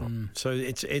 Absolutely not. So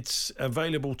it's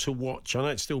available to watch. I know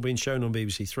it's still being shown on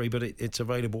BBC Three, but it's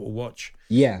available to watch.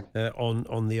 Yeah.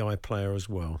 On the iPlayer as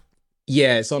well.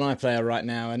 Yeah, it's on iPlayer right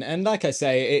now, and like I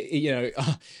say,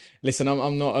 listen,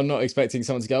 I'm not expecting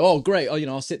someone to go, oh great,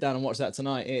 I'll sit down and watch that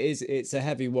tonight. It's a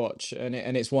heavy watch, and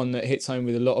it's one that hits home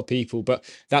with a lot of people. But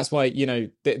that's why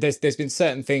there's been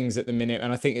certain things at the minute,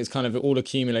 and I think it's kind of all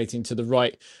accumulating to the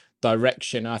right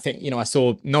direction. I think I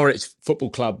saw Norwich Football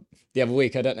Club the other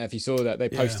week. I don't know if you saw that. They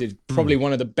posted probably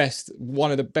one of the best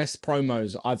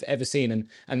promos I've ever seen,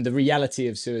 and the reality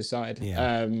of suicide.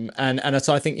 Yeah. And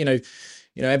so I think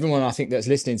everyone I think that's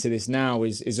listening to this now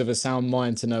is of a sound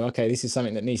mind to know, okay, this is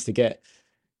something that needs to get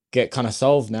kind of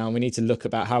solved now, and we need to look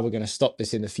about how we're going to stop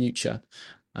this in the future.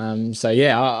 So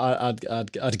yeah,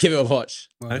 I'd give it a watch.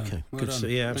 Okay, good.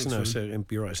 Yeah, absolutely. So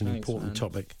you're right. It's an important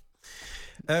topic.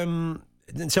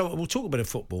 So we'll talk a bit of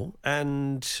football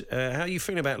and how are you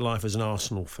feeling about life as an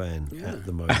Arsenal fan at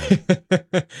the moment?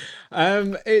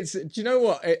 Do you know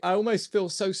what? I almost feel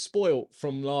so spoilt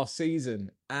from last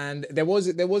season, and there was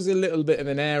a little bit of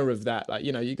an air of that. Like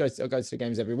I go to the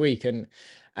games every week, and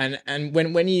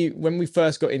when we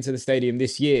first got into the stadium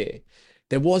this year,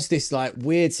 there was this like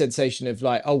weird sensation of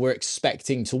like, oh, we're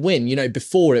expecting to win.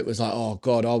 Before it was like, oh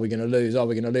God, are we going to lose? Are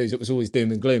we going to lose? It was always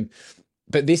doom and gloom.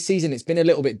 But this season, it's been a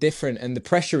little bit different, and the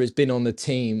pressure has been on the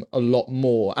team a lot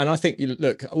more. And I think,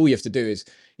 look, all you have to do is,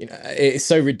 it's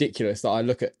so ridiculous that I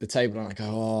look at the table and I go,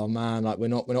 oh man, like we're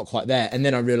not quite there. And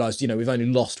then I realised, we've only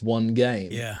lost one game.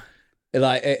 Yeah,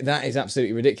 that is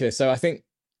absolutely ridiculous. So I think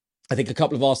a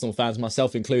couple of Arsenal fans,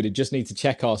 myself included, just need to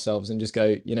check ourselves and just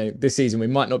go, this season we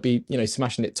might not be,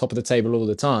 smashing it top of the table all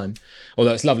the time.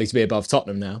 Although it's lovely to be above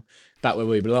Tottenham now. Back where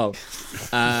we belong.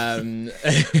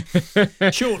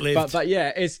 Short-lived. But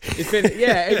yeah, it's been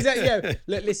exactly. Yeah.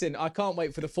 Look, listen, I can't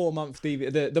wait for the 4-month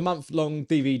DVD, the month-long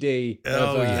DVD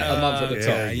of a month at the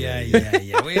top.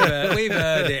 Yeah. We've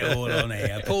heard it all on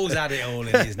here. Paul's had it all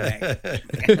in his neck.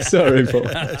 Sorry, Paul.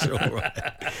 It's all right.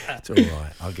 It's all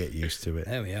right. I'll get used to it.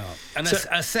 There we are. And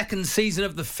a second season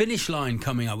of The Finish Line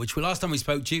coming up, which last time we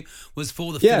spoke to you was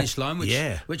for The Finish Line,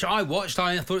 which I watched.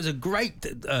 I thought it was a great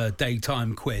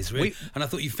daytime quiz. Really. And I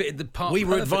thought you fitted the part. We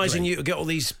were advising you to get all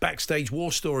these backstage war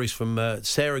stories from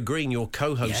Sarah Green, your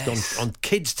co-host on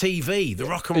Kids TV, the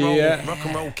rock and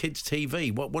roll Kids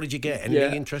TV. What did you get?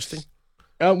 Anything interesting?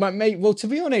 Oh, mate. Well, to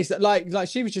be honest, like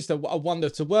she was just a wonder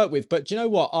to work with. But do you know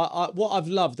what? What I've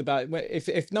loved about it,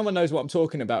 if no one knows what I'm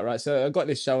talking about, right? So I got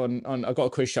this show on I got a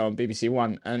quiz show on BBC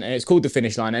One, and it's called The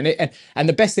Finish Line. And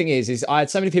the best thing is I had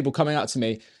so many people coming up to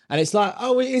me. And it's like,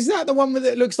 oh, is that the one with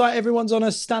it looks like everyone's on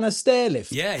a Stannah stair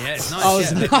lift? Yeah, it's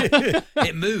nice.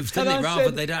 It moves, doesn't it? Rather,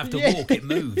 they don't have to walk, it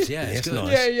moves. Yeah, it's good.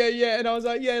 Nice. Yeah. And I was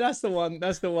like, yeah, that's the one.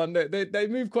 That's the one. They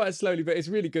move quite slowly, but it's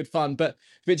really good fun. But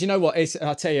you know what?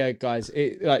 I'll tell you guys,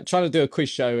 like trying to do a quiz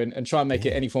show and try and make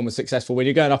it any form of successful when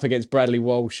you're going up against Bradley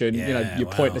Walsh and your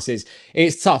pointlesses,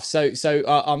 it's tough. So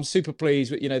I'm super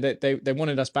pleased with they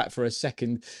wanted us back for a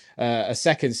second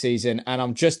season, and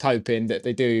I'm just hoping that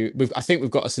they do. I think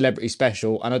we've got a celebrity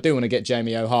special, and I do want to get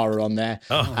Jamie O'Hara on there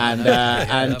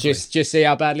and just see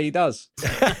how badly he does.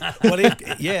 Well,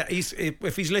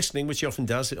 if he's listening, which he often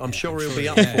does, I'm sure he'll be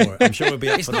up for it. I'm sure he'll be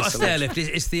up it's for not a stair lift.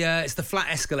 It's the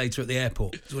flat escalator at the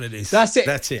airport. That's what it is. That's it.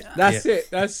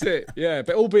 That's it. Yeah,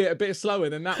 but albeit a bit slower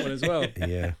than that one as well.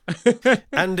 Yeah.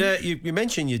 And you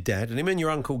mentioned your dad, and him and your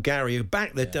uncle Gary are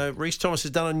back. That Rhys Thomas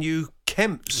has done a new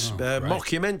Kemp's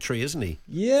mockumentary, isn't he?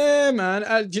 Yeah,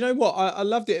 man. Do you know what? I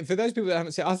loved it. For those people that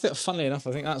haven't seen it, funnily enough,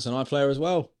 I think that's an iPlayer as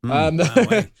well.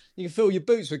 You can fill your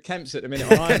boots with Kemp's at the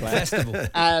minute on iPlayer. Festival.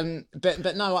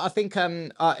 But no, I think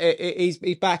he's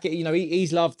back.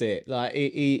 He's loved it. Like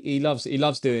he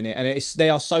loves doing it, and they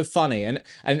are so funny. And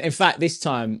in fact, this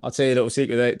time I'll tell you a little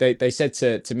secret. They said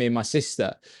to me and my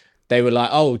sister, they were like,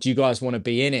 "Oh, do you guys want to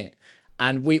be in it?"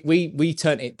 And we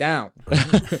turned it down.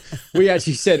 We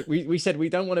actually said we said we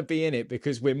don't want to be in it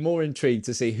because we're more intrigued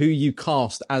to see who you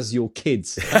cast as your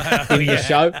kids in the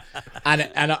show.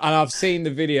 And I've seen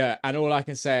the video, and all I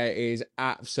can say is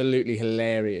absolutely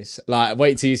hilarious. Like,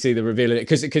 wait till you see the reveal of it,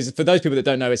 because for those people that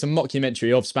don't know, it's a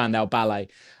mockumentary of Spandau Ballet,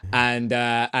 and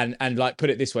like,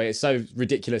 put it this way, it's so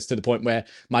ridiculous to the point where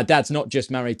my dad's not just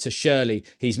married to Shirley,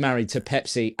 he's married to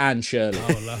Pepsi and Shirley.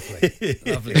 Oh,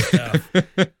 lovely stuff.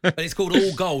 But it's called called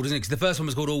All Gold, isn't it? Because the first one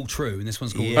was called All True, and this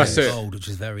one's called Yes. All Gold, which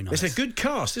is very nice. It's a good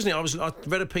cast, isn't it? I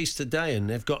read a piece today, and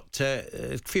they've got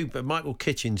a few. Michael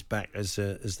Kitchen's back as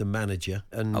the manager,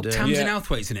 and Tamsin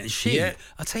Outhwaite's in it. And she, I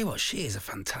tell you what, she is a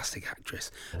fantastic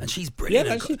actress, and she's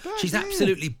brilliant. She's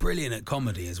absolutely brilliant at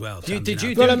comedy as well. Did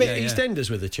you do EastEnders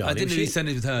with her, Charlie? I didn't do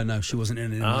EastEnders with her. No, she wasn't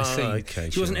in my scene. Okay,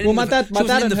 she wasn't in. Well, my dad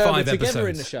and her were together together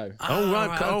in the show. Oh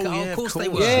right, of course they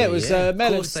were. Yeah, it was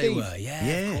Mel and Steve. Steve.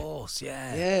 Yeah, of course,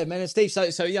 yeah. Yeah, Mel and Steve. So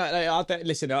yeah,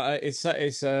 listen,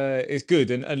 it's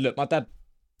good, and look, my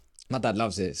dad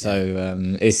loves it.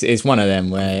 So it's one of them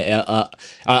where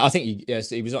I think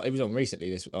he was on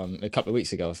recently a couple of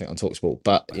weeks ago, I think, on TalkSport.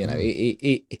 But you know,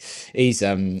 he's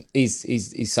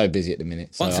so busy at the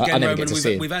minute. So Once again, I never Roman, get to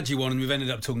see him. we've had you on, and we've ended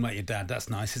up talking about your dad. That's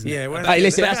nice, isn't it? Yeah. Well, hey,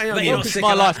 listen, welcome to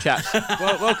my life, chaps.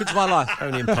 Welcome to my life.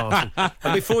 Only in passing.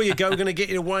 And before you go, we're going to get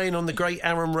you to weigh in on the great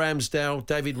Aaron Ramsdale,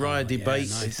 David Raya debate.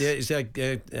 Nice.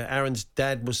 Aaron's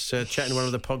dad was chatting to one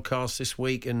of the podcasts this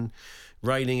week and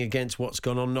railing against what's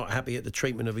gone on, not happy at the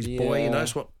treatment of his boy. You know,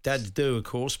 that's what dads do, of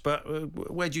course. But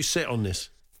where do you sit on this?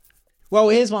 Well,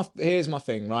 here's my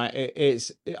thing, right?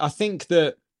 I think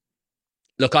that.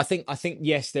 Look, I think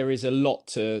yes, there is a lot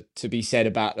to be said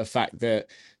about the fact that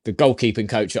the goalkeeping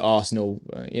coach at Arsenal,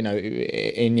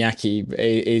 Iñaki,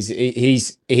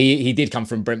 he did come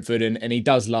from Brentford and he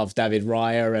does love David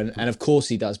Raya and of course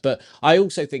he does. But I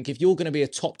also think if you're going to be a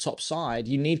top side,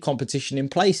 you need competition in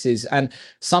places, and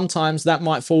sometimes that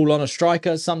might fall on a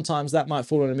striker, sometimes that might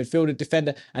fall on a midfielder,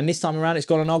 defender, and this time around it's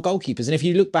gone on our goalkeepers. And if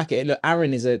you look back at it, look,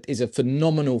 Aaron is a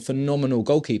phenomenal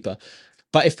goalkeeper.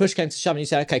 But if push came to shove and you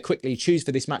say, okay, quickly choose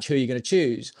for this match, who are you going to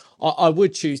choose? I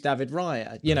would choose David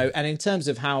Raya, you know. And in terms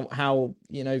of how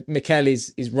you know Mikel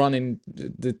is running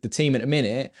the team at the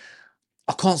minute,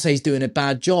 I can't say he's doing a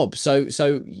bad job. So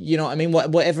you know what I mean?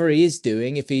 Whatever he is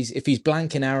doing, if he's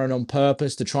blanking Aaron on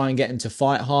purpose to try and get him to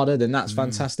fight harder, then that's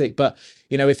fantastic. But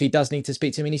you know, if he does need to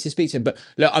speak to him, he needs to speak to him. But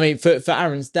look, I mean, for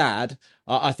Aaron's dad,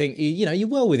 I think you're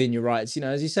well within your rights. You know,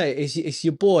 as you say, it's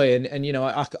your boy, and you know,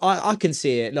 I can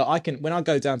see it. Look, when I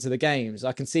go down to the games,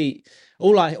 I can see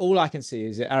all I can see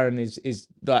is that Aaron is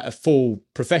like a full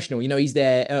professional. You know, he's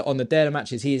there on the day of the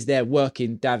matches. He is there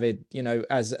working David. You know,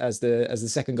 as the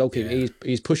second goalkeeper,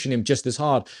 he's pushing him just as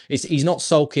hard. He's not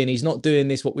sulking. He's not doing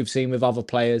this what we've seen with other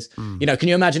players. You know, can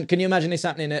you imagine this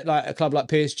happening at like a club like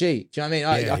PSG? Do you know what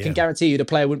I mean? I can guarantee you the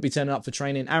player wouldn't be turning up for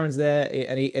training. Aaron's there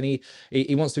and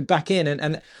he wants to be back in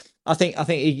and I think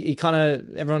he kind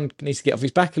of, everyone needs to get off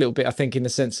his back a little bit. I think in the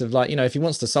sense of like, you know, if he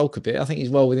wants to sulk a bit, I think he's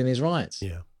well within his rights.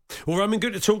 Yeah. Well, Roman,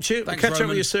 good to talk to you. Thanks, We'll catch up Roman.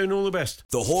 with you soon. All the best.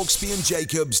 The Hawksby and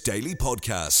Jacobs Daily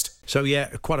Podcast. So, yeah,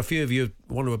 quite a few of you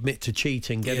want to admit to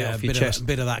cheating, get it off your chest. A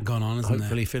bit of that gone on, isn't there?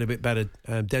 Hopefully feel a bit better.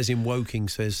 Des in Woking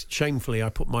says, shamefully, I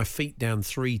put my feet down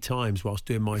 3 times whilst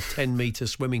doing my 10-metre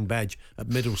swimming badge at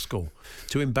middle school.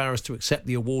 Too embarrassed to accept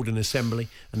the award in assembly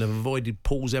and have avoided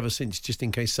pools ever since, just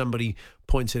in case somebody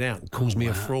points it out and calls me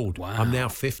a fraud. Wow. I'm now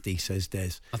 50, says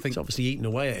Des. I think it's obviously eating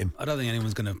away at him. I don't think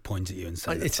anyone's going to point at you and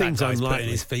say It seems that guy's unlikely.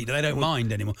 putting his feet. They don't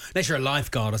mind anymore. Unless you're a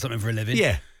lifeguard or something for a living.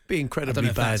 Yeah. Be incredibly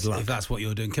bad luck. If that's what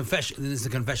you're doing. This is a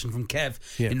confession from Kev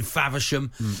Yeah. in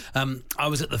Faversham. I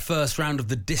was at the first round of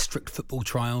the district football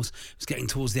trials. It was getting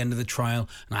towards the end of the trial,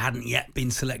 and I hadn't yet been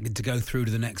selected to go through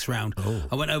to the next round.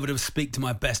 I went over to speak to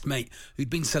my best mate who'd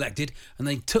been selected, and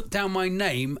they took down my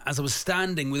name as I was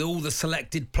standing with all the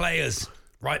selected players.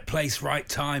 Right place, right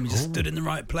time. Just stood in the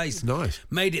right place. Nice.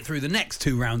 Made it through the next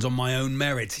 2 rounds on my own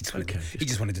merit. He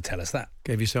just wanted to tell us that.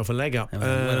 Gave yourself a leg up. Well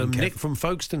done, Kev. Nick from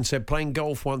Folkestone said, playing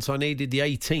golf once, I needed the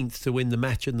 18th to win the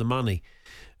match and the money.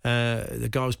 The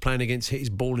guy was playing against hit his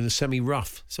ball in the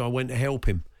semi-rough, so I went to help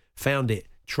him. Found it,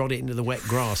 trod it into the wet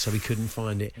grass so he couldn't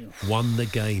find it. Won the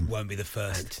game. Won't be the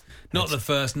first. Not the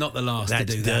first, not the last to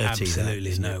do that. Dirty,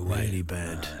 Absolutely no way. Really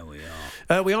bad. There we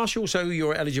are. We asked you also who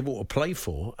you're eligible to play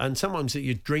for, and sometimes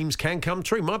your dreams can come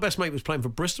true. My best mate was playing for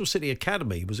Bristol City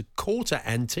Academy. He was a quarter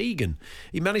Antiguan.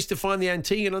 He managed to find the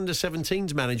Antiguan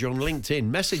under-17s manager on LinkedIn,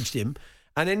 messaged him,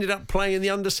 and ended up playing in the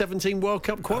under-17 World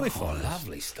Cup qualifiers. Oh,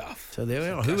 lovely stuff. So there we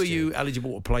are. Who are you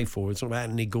eligible to play for? It's talking about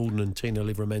Anthony Gordon and Tina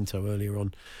Livramento earlier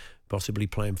on, possibly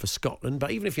playing for Scotland.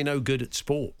 But even if you're no good at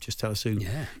sport, just tell us who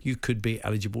you could be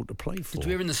eligible to play for. Did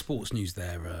you hear in the sports news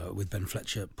there with Ben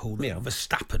Fletcher, Paul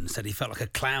Verstappen said he felt like a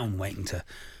clown waiting to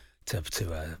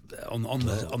on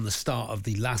the start of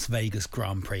the Las Vegas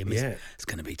Grand Prix. I mean, it's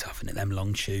going to be tough, isn't it? Them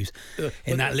long shoes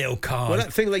in that little car. Well,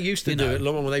 that thing they used to do at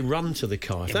Le Mans where they run to the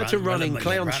car. If that's running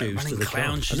clown shoes to the car,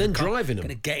 and then driving them.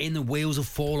 Going to get in, the wheels will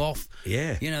fall off.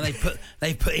 Yeah,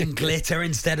 they put in glitter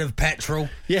instead of petrol.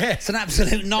 Yeah, it's an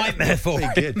absolute nightmare for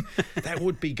him. That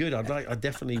would be good. I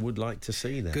definitely would like to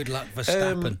see that. Good luck,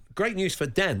 Verstappen. Great news for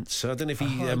Dance. I don't know if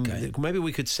he. Maybe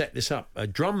we could set this up. A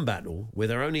drum battle with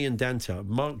Aroni and Danta.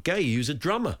 Mark Gay, who's a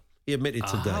drummer. He admitted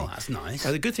today. Oh, that's nice.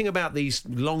 The good thing about these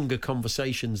longer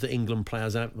conversations that England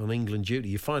players have on England duty,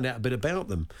 you find out a bit about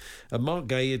them. Mark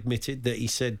Gay admitted that he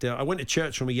said, I went to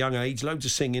church from a young age, loads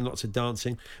of singing, lots of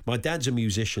dancing. My dad's a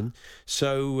musician,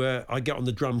 so I get on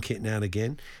the drum kit now and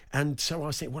again. And so I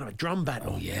was thinking, what about drum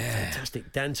battle? Oh, yeah.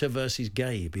 Fantastic. Danta versus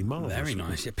Gay. It'd be marvellous. Very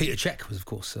nice. Yeah, Peter Cech was, of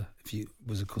course, a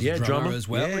drummer, drummer as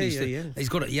well. Yeah.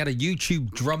 He had a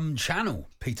YouTube drum channel,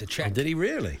 Peter Cech. Oh, did he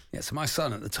really? Yeah, so my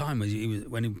son at the time,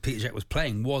 when Peter Cech was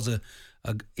playing,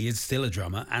 he is still a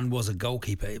drummer and was a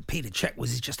goalkeeper. Peter Cech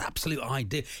was his just absolute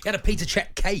idea. He had a Peter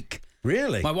Cech cake.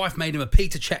 Really? My wife made him a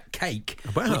Peter Cech cake,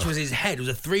 wow. which was his head. It was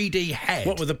a 3D head.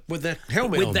 What, with the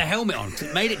helmet on? With the helmet on.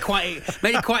 It made it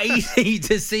quite easy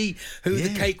to see who the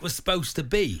cake was supposed to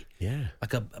be. Yeah.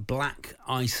 Like a black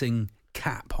icing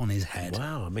cap on his head.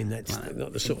 Wow, I mean, that's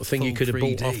not the sort of thing you could have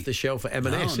bought off the shelf at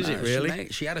M&S, is it really?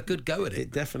 She had a good go at it.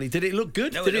 It definitely did. It look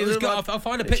good? No, did it was look good. like... I'll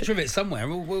find a picture of it somewhere.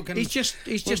 He's just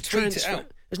transferred.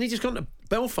 Hasn't he just gone to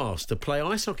Belfast to play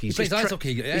ice hockey? He plays ice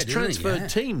hockey. He's transferred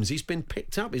teams. He's been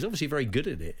picked up. He's obviously very good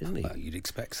at it, isn't he? Well, you'd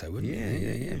expect so, wouldn't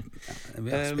you?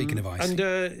 Yeah. Speaking of ice.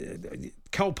 And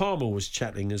Cole Palmer was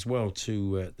chatting as well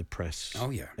to the press. Oh,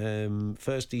 yeah.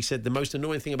 First, he said the most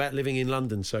annoying thing about living in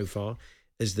London so far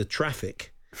is the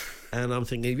traffic. And I'm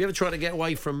thinking, have you ever tried to get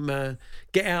away from,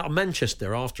 get out of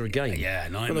Manchester after a game? Yeah,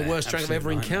 nightmare. One of the worst traffic I've ever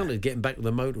Nightmare. encountered, getting back to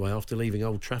the motorway after leaving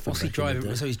Old Trafford. What's he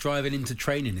driving? So he's driving into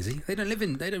training, is he? They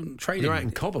don't train. They're out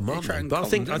in Cobham, aren't they?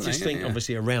 But I just think,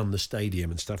 obviously, around the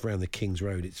stadium and stuff, around the King's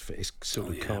Road, it's sort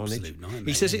of carnage.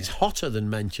 He says it's hotter than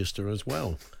Manchester as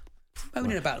well.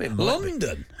 Moaning about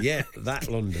London. Yeah, that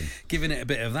London. Giving it a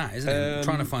bit of that, isn't it?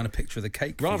 Trying to find a picture of the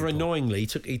cake. Rather annoyingly,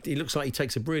 he looks like he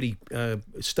takes a really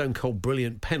stone cold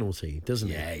brilliant penalty, doesn't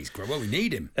he? Yeah, he's great. Well, we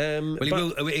need him.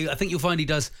 I think you'll find he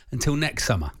does until next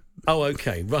summer. Oh,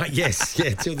 okay. Right, yes.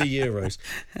 Yeah, till the Euros.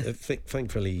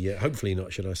 Thankfully, hopefully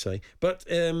not, should I say. But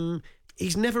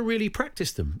he's never really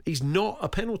practiced them. He's not a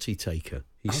penalty taker,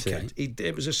 he said.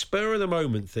 It was a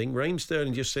spur-of-the-moment thing. Raheem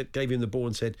Sterling just gave him the ball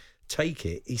and said, take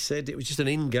it. He said it was just an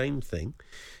in-game thing.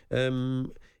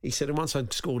 He said, and once I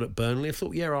scored at Burnley, I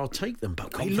thought, I'll take them.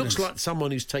 But he looks like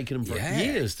someone who's taken them for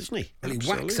years, doesn't he? Well, he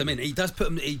whacks them in. He does put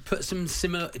them. He puts them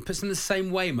the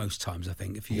same way most times. I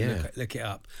think if you look it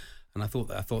up. And I thought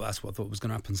that's what I thought was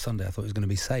going to happen Sunday. I thought it was going to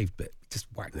be saved, but just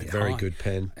whacked it very high. Good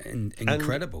pen.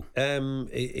 Incredible. And,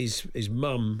 his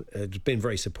mum has been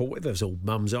very supportive, as all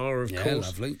mums are, of course. Yeah,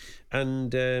 lovely.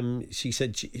 And she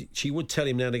said she would tell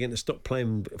him now and again to stop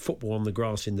playing football on the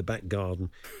grass in the back garden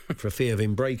for fear of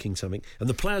him breaking something. And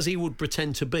the players he would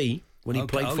pretend to be when he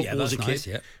played football as a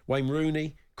kid, Wayne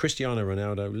Rooney, Cristiano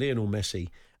Ronaldo, Lionel Messi,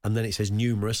 and then it says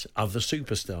numerous other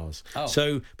superstars. Oh.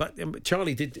 So, but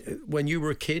Charlie, when you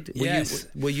were a kid,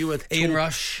 were you Ian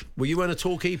Rush? Were you a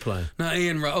torquay player? No,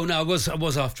 Ian Rush. Oh no, I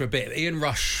was after a bit. Ian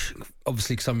Rush,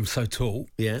 obviously, because I'm so tall.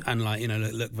 Yeah, and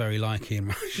look very like Ian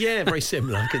Rush. Yeah, very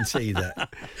similar. I can see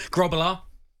that. Grobbelaar.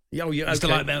 Oh, yeah, I used to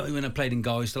like when I played in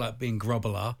goal. I used to like being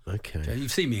Grobbelaar. Okay. So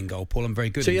you've seen me in goal, Paul. I'm very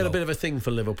good. So you had a bit of a thing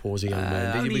for Liverpool as a young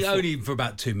man, did you? Only for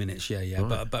about 2 minutes, yeah.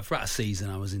 Right. But for about a season,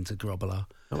 I was into Grobbelaar.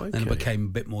 Oh, okay. Then I became a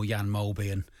bit more Jan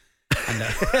Molby and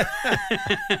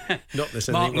not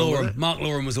necessarily Mark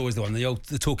Lorham was always the one.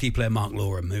 The Torquay player Mark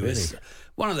Lorham, who is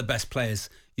one of the best players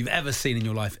you've ever seen in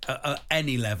your life at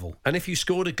any level. And if you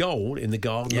scored a goal in the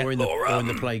garden or in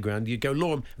the playground, you'd go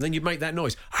Lorham, and then you'd make that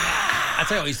noise. I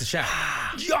tell you what, I used to shout,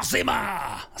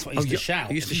 Josimar! That's what I used to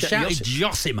shout. You shouted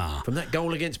Josimar. From that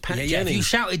goal against Pat Jennings. Yeah, if you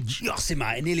shouted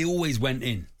Josimar, it nearly always went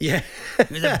in. Yeah.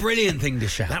 It was a brilliant thing to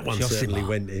shout. That one certainly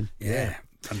went in. Yeah.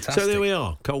 Fantastic. So there we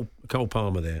are, Cole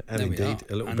Palmer there, and indeed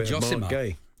a little bit Josimar. of Mark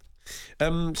Gay.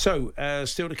 So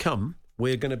still to come,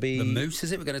 we're going to be the Moose.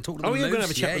 Is it? We're going to talk to the Moose. We're going to have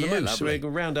a chat with the Moose. Lovely. So we're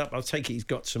going to round up. I'll take it. He's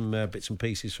got some bits and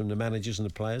pieces from the managers and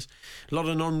the players. A lot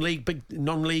of big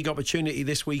non-league opportunity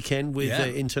this weekend with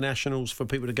internationals for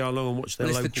people to go along and watch their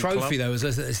local club. It's the trophy though.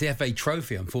 It's the FA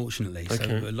Trophy, unfortunately.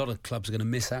 Okay. So a lot of clubs are going to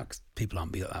miss out because people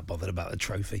aren't that bothered about the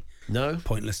trophy. No,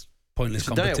 pointless it's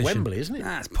competition. Today at Wembley, isn't it?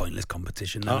 It's pointless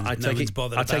competition. No one's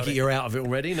bothered about it. I take it you're out of it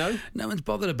already, no? No one's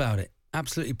bothered about it.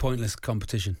 Absolutely pointless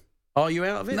competition. Are you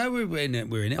out of it? No, we're in it.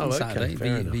 We're in it on Saturday.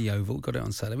 The Oval, got it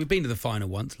on Saturday. We've been to the final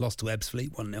once, lost to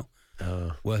Ebbsfleet 1-0.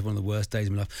 One of the worst days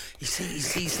of my life. You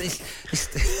see,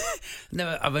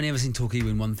 I've only ever seen Torquay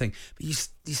win one thing, but you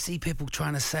see people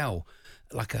trying to sell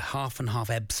like a half and half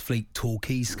Ebbsfleet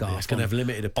Torquay scarf. It's going to have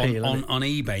limited appeal on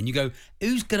eBay, and you go,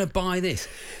 who's going to buy this?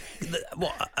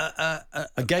 What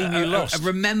a game you lost? A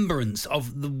remembrance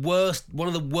of one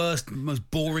of the worst,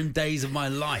 most boring days of my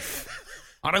life.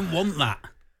 I don't want that.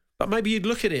 But maybe you'd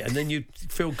look at it and then you'd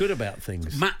feel good about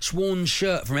things. Match-worn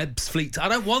shirt from Ebbsfleet. I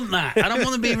don't want that. I don't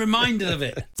want to be reminded of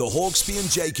it. The Hawksbee and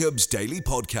Jacobs Daily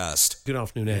Podcast. Good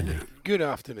afternoon, Andy. Good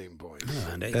afternoon, boys.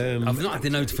 Hello, Andy. I've not had the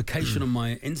notification on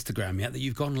my Instagram yet that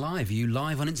you've gone live. Are you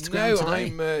live on Instagram today?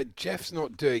 No, Jeff's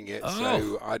not doing it,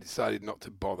 so I decided not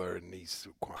to bother, and he's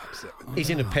quite upset with me.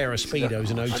 He's in a pair of Speedos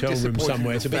in a hotel room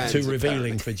somewhere. It's a bit too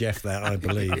revealing for Jeff, that, I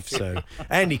believe. So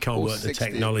Andy can't work the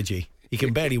technology. He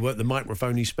can barely work the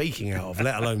microphone he's speaking out of,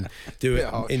 let alone do it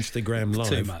on Instagram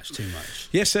Live. Too much.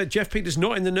 Yes, Jeff Peters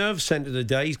not in the Nerve Centre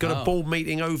today. He's got a board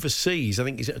meeting overseas. I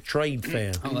think he's at a trade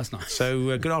fair. Oh, that's nice.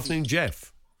 So good afternoon,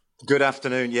 Jeff. Good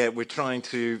afternoon. Yeah, we're trying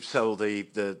to sell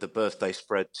the birthday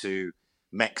spread to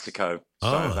Mexico.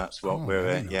 So that's what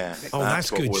we're that's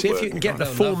good. See if you can get the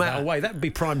format away. That would be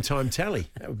prime time telly.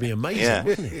 That would be amazing,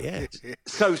 wouldn't it? Yeah.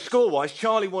 So score-wise,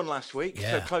 Charlie won last week,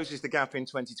 so closes the gap in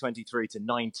 2023 to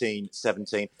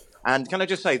 19-17. And can I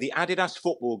just say, the Adidas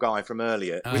football guy from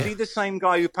earlier, was he the same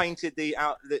guy who painted the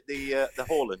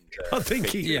Haaland? I think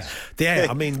he. Yeah,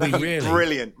 I mean, we really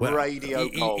brilliant radio.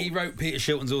 He wrote Peter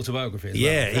Shilton's autobiography.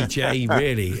 As well. He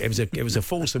really. It was a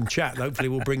fulsome chat. Hopefully,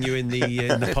 we'll bring you in the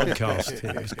podcast.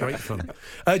 It was great fun.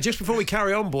 Just before we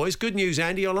carry on, boys, good news,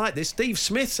 Andy. I like this. Steve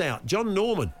Smith's out. John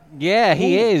Norman. Yeah,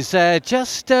 he is.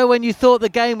 Just when you thought the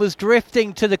game was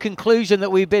drifting to the conclusion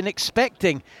that we've been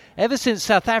expecting, ever since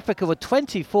South Africa were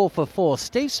 24 for 4,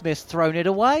 Steve Smith's thrown it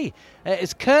away.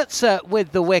 It's Kurtzer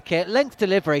with the wicket, length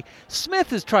delivery.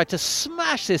 Smith has tried to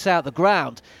smash this out the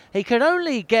ground. He can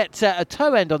only get a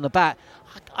toe end on the bat.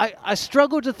 I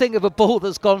struggle to think of a ball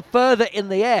that's gone further in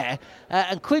the air,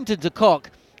 and Quinton de Kock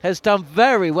has done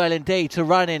very well indeed to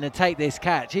run in and take this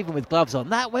catch, even with gloves on.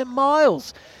 That went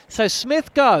miles. So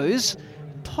Smith goes.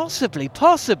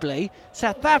 Possibly,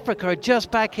 South Africa are just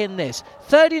back in this.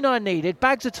 39 needed,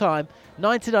 bags of time,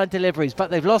 99 deliveries, but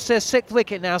they've lost their 6th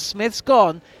wicket now. Smith's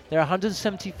gone. They're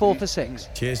 174 for 6.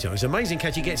 Cheers, John. It's an amazing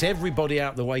catch. He gets everybody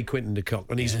out of the way, Quinton de Kock,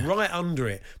 and he's right under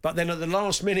it. But then at the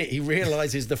last minute, he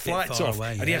realises the flight's off,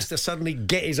 and he has to suddenly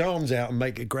get his arms out and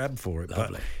make a grab for it.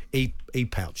 Lovely. But he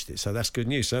pouched it, so that's good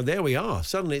news. So there we are.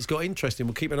 Suddenly it's got interesting.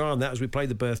 We'll keep an eye on that as we play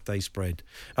the birthday spread.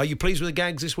 Are you pleased with the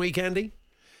gags this week, Andy?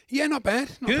 Yeah, not bad.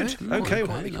 Good. Okay.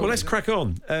 Well, let's crack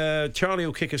on. Charlie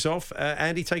will kick us off.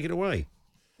 Andy, take it away.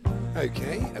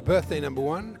 Okay. Birthday number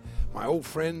 1. My old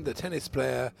friend, the tennis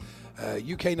player,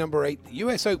 UK number 8,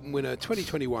 US Open winner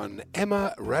 2021,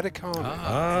 Emma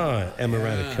Raducanu. Emma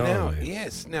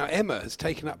Raducanu. Now Emma has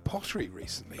taken up pottery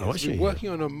recently. She's been working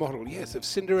on a model, of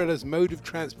Cinderella's mode of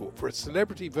transport for a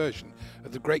celebrity version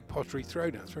of the Great Pottery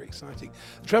Throwdown. It's very exciting.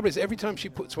 The trouble is, every time she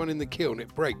puts one in the kiln,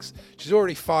 it breaks. She's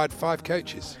already fired 5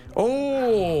 coaches.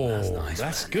 Oh, that's nice.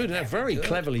 That's good. Very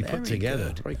cleverly put together.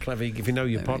 Good. Very clever if you know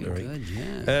your pottery.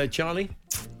 Good, Charlie?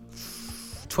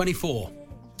 24.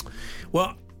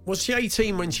 Well, was she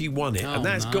 18 when she won it? And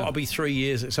that's got to be 3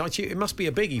 years. So it must be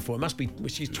a biggie for her. It must be.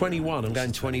 She's 21. I'm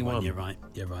going 21. You're right.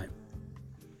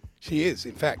 She is,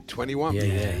 in fact, 21.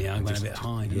 Yeah. I'm going a bit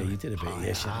high. Yeah, you did a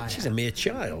bit. She's a mere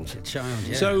child.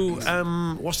 Yeah.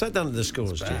 So, what's that done to the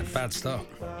scores, Jeff? Bad start.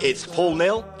 It's Paul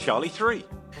 0, Charlie 3.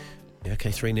 Okay,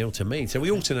 3-0 to me. So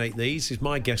we alternate these. It's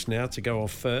my guess now to go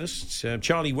off first.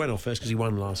 Charlie went off first because he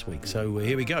won last week. So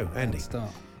here we go, Andy.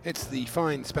 It's the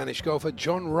fine Spanish golfer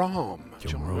Jon Rahm.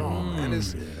 Jon Rahm. And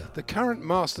as the current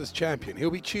Masters champion, he'll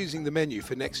be choosing the menu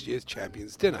for next year's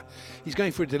Champions Dinner. He's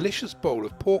going for a delicious bowl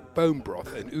of pork bone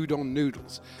broth and udon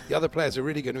noodles. The other players are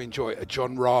really going to enjoy a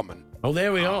Jon Ramen. Oh,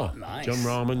 there we are. Nice. Jon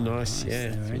Ramen, nice.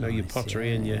 Yeah, you know your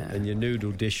pottery and your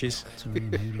noodle dishes. Bit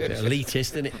elitist,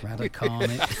 isn't it? Raducanu.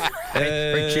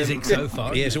 Very Chiswick so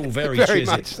far. Yeah, it's all very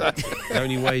Chiswick. So.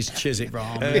 Only ways Chiswick.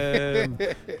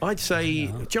 I'd say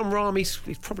Jon Rahm, he's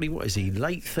probably, what is he,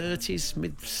 late 30s,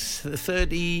 mid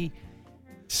 30s?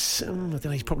 I don't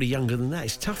know, he's probably younger than that.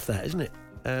 It's tough, that, isn't it?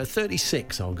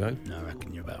 36, I'll go. No, I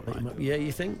reckon you're about right. Yeah,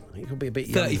 you think? He could be a bit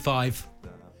younger. 35.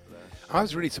 I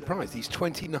was really surprised. He's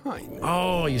 29.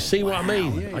 Oh, you see what I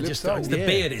mean? Yeah, I just it's the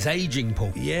beard. It's aging,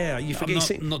 Paul. Yeah, you forget.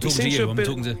 I'm not talking to you. I'm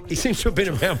talking to. He seems to have been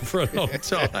around for a long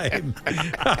time.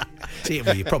 See,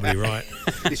 well, you're probably right.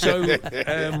 So,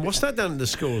 what's that done to the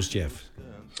scores, Jeff?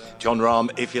 Jon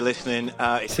Rahm, if you're listening,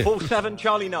 it's Paul 7,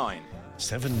 Charlie 9.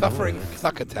 Thuffering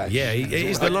Thuckatash. Yeah, it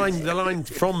is the line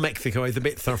from Mexico is a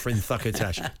bit Thuffering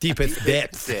Thuckatash. Deepest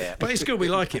depths. But it's good, we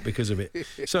like it because of it.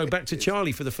 So back to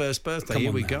Charlie for the first birthday.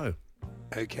 Here we go.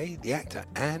 Okay, the actor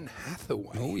Anne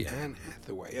Hathaway. Oh, yeah. Anne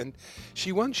Hathaway. And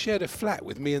she once shared a flat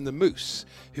with me and the Moose,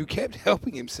 who kept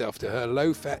helping himself to her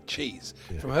low-fat cheese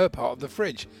from her part of the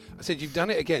fridge. I said, you've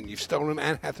done it again. You've stolen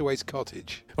Anne Hathaway's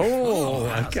cottage. Oh,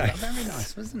 okay. Very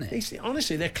nice, wasn't it?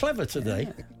 Honestly, they're clever today.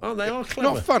 Oh, they are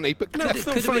clever. Not funny, but No,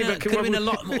 clever. it could have been a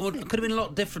lot more. Could have been a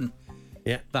lot different.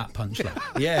 Yeah, that punchline.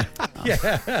 Yeah,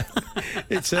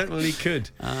 it certainly could.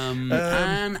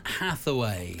 Anne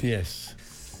Hathaway. Yes,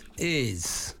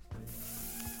 is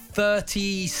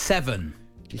 37.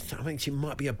 I think she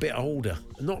might be a bit older.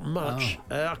 Not much.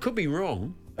 I could be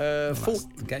wrong. That's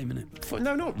the game, isn't it?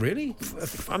 No, not really.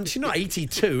 She's not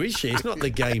 82, is she? It's not the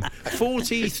game.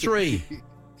 43.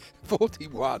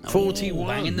 41. 41.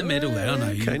 Bang in the middle there. I know.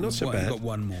 Okay, not so bad. You've got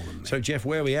one more than me. So, Jeff,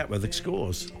 where are we at with the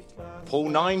scores? Paul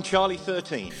 9, Charlie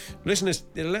 13. Listeners,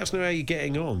 let us know how you're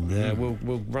getting on.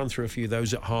 We'll run through a few of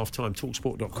those at half-time.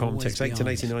 Talksport.com, text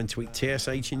 81089, tweet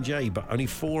TSH and J, but only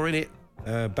 4 in it.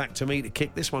 Back to me to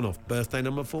kick this one off. Birthday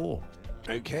number 4.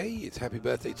 Okay, it's happy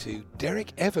birthday to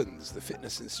Derek Evans, the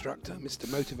fitness instructor, Mr.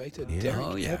 Motivator.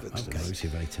 Derek Evans. Okay.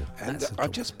 Motivator. And I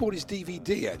just bought his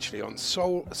DVD actually on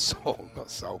soil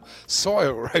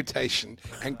rotation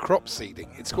and crop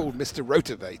seeding. It's called Mr.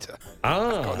 Rotivator.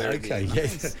 Okay. Yeah,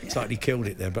 slightly killed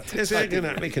it there, but it can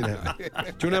happen. Do you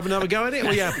want to have another go at it? Or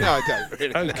are you happy? No, I don't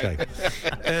really. Okay.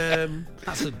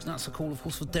 That's a call, of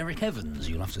course, for Derek Evans.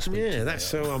 You'll have to speak. Yeah, that's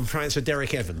so. I'm afraid it's a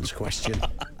Derek Evans question.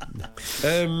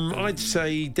 I'd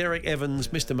say Derek Evans,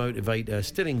 Mr. Motivator,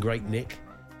 still in great nick.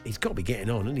 He's got to be getting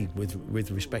on, isn't he,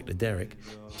 with respect to Derek?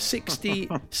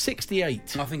 68.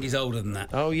 I think he's older than that.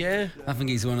 Oh, yeah? I think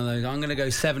he's one of those. I'm going to go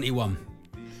 71.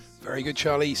 Very good,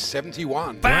 Charlie.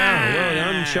 71. Wow, well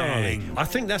done, Charlie. I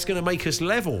think that's going to make us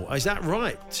level. Is that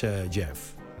right,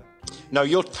 Jeff? No,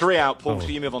 you're 3 out, Paul, so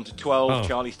you move on to 12.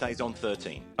 Charlie stays on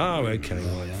 13. Oh, okay.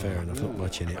 Right, fair enough. Not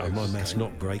much in it. My math's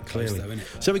not great, clearly.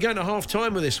 So we're going to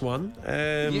half-time with this one.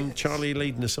 Yes. Charlie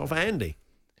leading us off. Andy.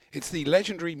 It's the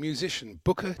legendary musician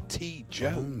Booker T.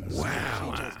 Jones.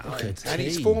 Wow. And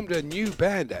he's formed a new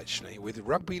band, actually, with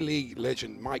rugby league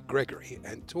legend Mike Gregory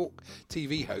and talk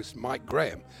TV host Mike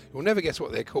Graham. You'll never guess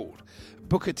what they're called.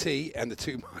 Booker T and the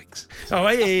Two Mics. Oh,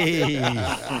 hey!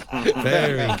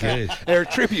 Very good. They're a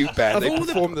tribute band. They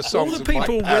perform the songs of Mike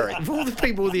Parry. Of all the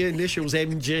people with the initials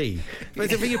MG,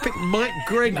 but if you pick Mike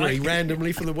Gregory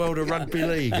randomly from the world of rugby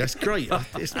league, that's great.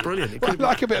 It's brilliant. I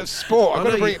like a bit of sport. I've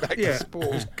got to bring it back to sport.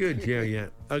 It's good, yeah.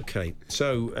 Okay,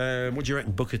 so what do you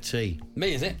reckon, Booker T?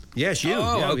 Me, is it? Yes, you.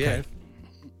 Oh, okay. Yeah.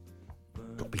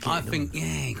 I think,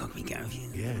 you got to be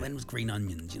going. Yeah. When was Green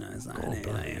Onions? Is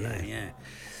that? Yeah.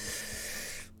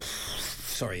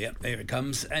 Sorry, here it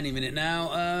comes. Any minute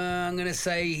now. I'm going to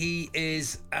say he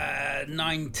is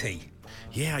 90.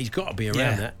 Yeah, he's got to be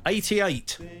around that.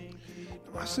 88.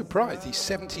 I'm surprised. He's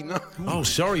 79. Oh,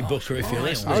 sorry, Booker, if you're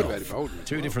listening. Older.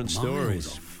 Two different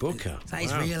stories. Booker. Is that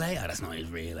his real age? Oh, that's not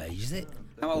his real age, is it?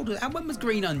 How old? When was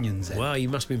Green Onions then? Well, he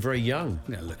must have been very young.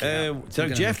 So,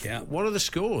 Jeff, what are the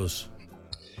scores?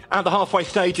 At the halfway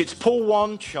stage, it's Paul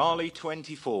 1, Charlie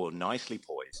 24. Nicely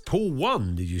poised. Paul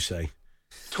 1, did you say?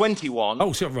 21.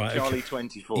 Oh, so right. Charlie okay.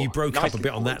 24. You broke nicely up a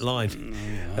bit on that line.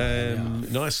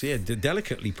 Nice,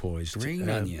 delicately poised. Green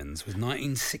Onions was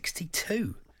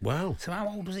 1962. Wow. So how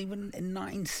old was he in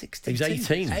 1962? He was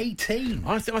 18. 18.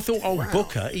 I thought old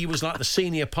Booker, he was like the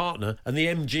senior partner and the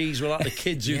MGs were like the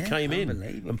kids who came in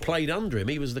and played under him.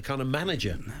 He was the kind of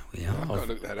manager. I've got to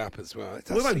look that up as well.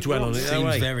 We won't dwell on it.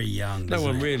 Seems very young. No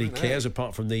one really cares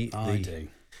apart from the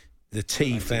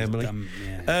T family.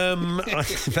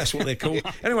 That's what they're called.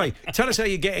 Anyway, tell us how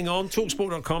you're getting on.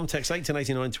 Talksport.com, text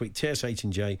 81089, tweet TSH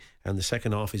and J, and the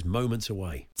second half is moments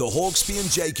away. The Hawksbee and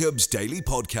Jacobs Daily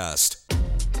Podcast.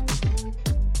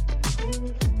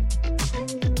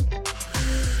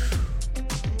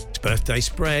 Birthday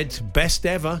spread, best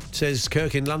ever, says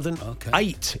Kirk in London.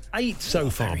 Okay. 8 so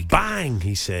far. Bang,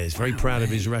 he says. Very proud of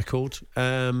his record.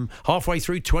 Halfway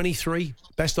through, 23.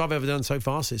 Best I've ever done so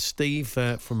far, says Steve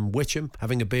from Witcham,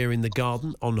 having a beer in the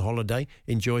garden on holiday.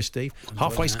 Enjoy, Steve.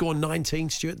 Halfway score, 19.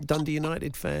 Stuart, Dundee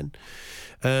United fan.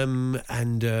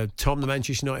 And Tom, the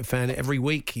Manchester United fan, every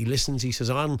week he listens. He says,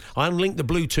 I unlinked the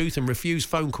Bluetooth and refused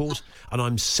phone calls, and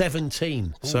I'm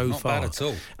 17 so far. Not bad at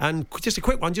all. And just a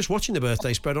quick one, just watching the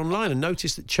birthday spread online and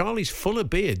noticed that Charlie's fuller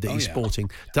beard that he's sporting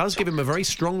does give him a very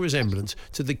strong resemblance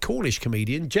to the Cornish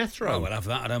comedian Jethro. Oh, we'll have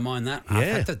that. I don't mind that. Yeah.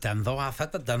 I've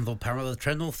had the Denver Parallel Trip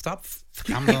General Stuff.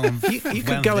 You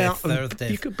could go out and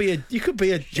you could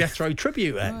be a Jethro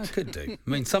tribute act. I could do. I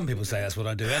mean, some people say that's what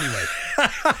I do anyway.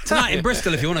 Tonight in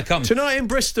Bristol, if you want to come. Tonight in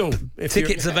Bristol.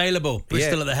 Tickets available.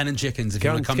 Bristol at the Hen and Chickens if you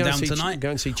want to come down tonight. Go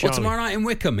and see Charlie. Or tomorrow night in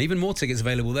Wickham. Even more tickets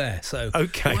available there. So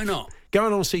why not? Go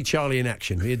on and see Charlie in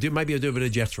action. Maybe I'll do a bit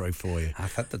of Jethro for you.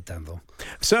 I've had the devil.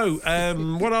 So,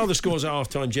 what are the scores at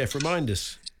half-time, Jeff? Remind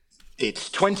us. It's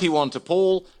 21 to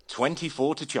Paul,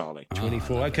 24 to Charlie.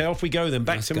 24. Okay, off we go then.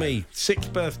 Back to me.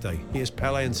 6th birthday. Here's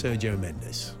Pele and Sergio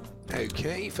Mendes.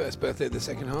 Okay, first birthday of the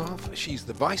second half. She's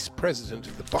the Vice President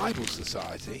of the Bible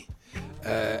Society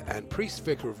and Priest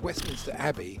Vicar of Westminster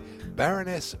Abbey,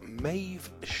 Baroness Maeve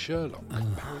Sherlock.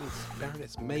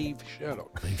 Baroness Maeve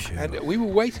Sherlock. And we were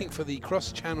waiting for the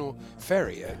cross-channel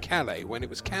ferry at Calais when it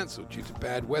was cancelled due to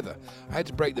bad weather. I had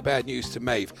to break the bad news to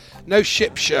Maeve. No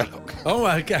ship, Sherlock. Oh,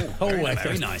 okay.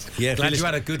 Very nice. Yeah, glad you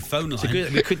had a good phone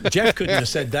line. Jeff couldn't have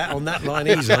said that on that line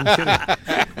he's on, could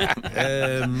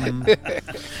he?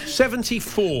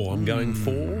 74 I'm going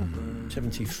for.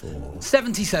 74.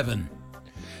 77.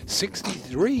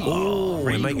 63. Oh,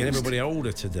 we're making everybody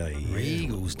older today.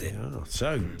 Regals did. Oh,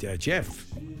 so, Jeff.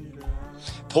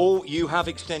 Paul, you have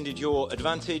extended your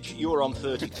advantage. You're on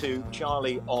 32.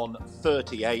 Charlie on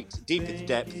 38. Deepest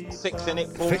depth. 6 in it.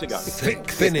 4 to go.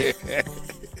 6 in it.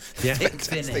 Yeah.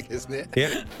 Fantastic, isn't it?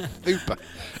 Yeah. Super.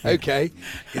 Okay.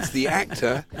 It's the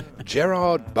actor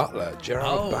Gerard Butler.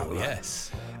 Butler.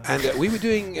 Yes. And we were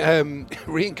doing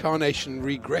reincarnation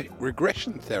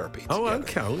regression therapy together. Oh,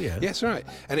 okay, yeah. Yes, right.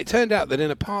 And it turned out that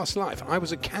in a past life, I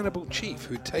was a cannibal chief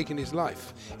who'd taken his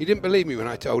life. He didn't believe me when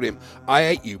I told him, I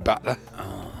ate you, Butler.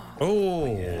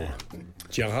 Oh. Yeah.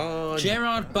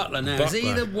 Gerard Butler. Now, is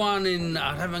he the one in...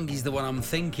 I don't think he's the one I'm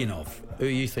thinking of. Who are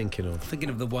you thinking of? I'm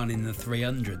thinking of the one in the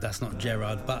 300. That's not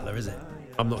Gerard Butler, is it?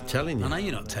 I'm not telling you. I know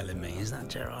you're not telling me. Is that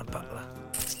Gerard Butler?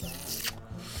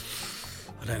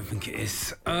 I don't think it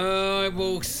is. I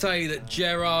will say that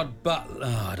Gerard Butler...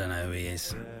 Oh, I don't know who he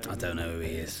is.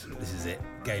 This is it.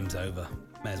 Game's over.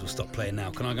 May as well stop playing now.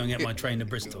 Can I go and get my train to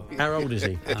Bristol? How old is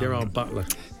he? Gerard Butler.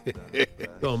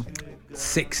 Go on.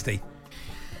 60.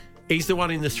 He's the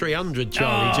one in the 300,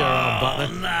 Charlie, Gerard Butler.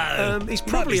 No. He's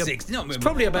probably 60. It's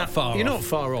probably about far. You're not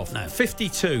far off. No.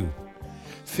 52.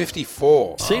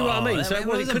 54. See what I mean? So, It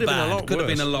could have been a lot worse. Could have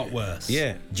been a lot worse.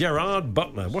 Yeah. Gerard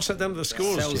Butler. What's that done to the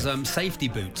scores? Sells safety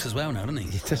boots as well now, doesn't he?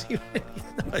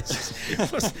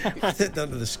 What's that done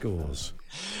to the scores?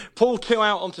 Paul 2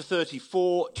 out onto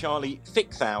 34. Charlie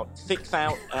 6 out. 6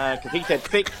 out because he said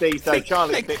 60, so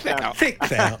Charlie 6 out.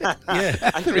 6 out.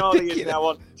 Yeah. And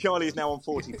Charlie is now on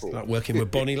 44. Like working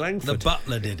with Bonnie Langford. The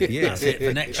Butler did it. Yeah. That's it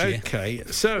for next year. Okay.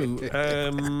 So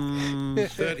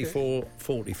 34,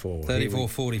 44. 34,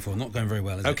 44. Not going very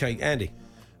well, is it? Okay, Andy.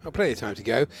 I've plenty of time to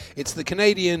go. It's the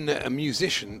Canadian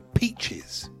musician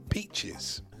Peaches.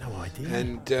 No idea.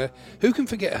 And who can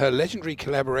forget her legendary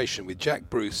collaboration with Jack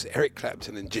Bruce, Eric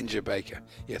Clapton, and Ginger Baker?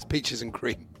 Yes, Peaches and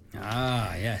Cream.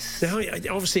 Ah, yes. Now,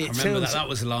 obviously, it remember sounds... that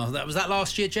was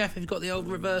last year, Jeff. Have you got the old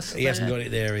reverse? He hasn't got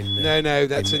it there in. No,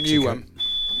 that's a new one.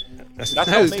 That's no,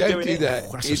 not me don't doing do it. that.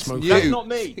 Oh, it's new. That's not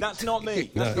me. That's not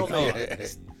me.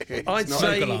 I'd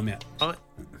say. Smoke alarm yet.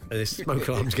 The smoke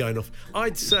alarm's going off.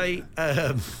 I'd say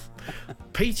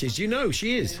Peaches. You know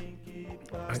she is.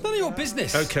 It's none of your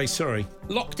business. Okay, sorry.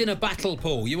 Locked in a battle,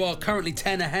 Paul. You are currently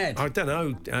 10 ahead. I don't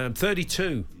know. 32.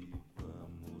 You're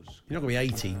not going to be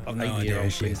 80. I've no idea who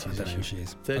she is. I don't know who she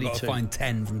is. 32. I've got to find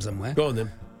 10 from somewhere. Go on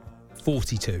then.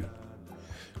 42.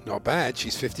 Not bad.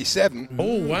 She's 57.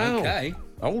 Oh, wow. Okay.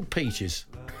 Old Peaches.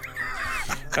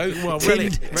 Oh, well,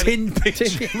 tin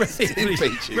Peaches.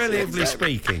 Relatively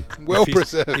speaking. Well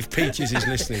preserved. If Peaches is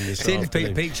listening this tin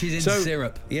afternoon. Peaches in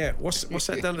syrup. Yeah, what's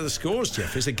that done to the scores,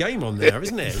 Jeff? There's a game on there,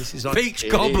 isn't there? This is like Peach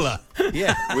Cobbler.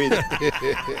 Yeah.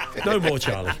 No more,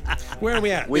 Charlie. Where are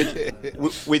we at?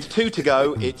 With 2 to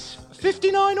go, it's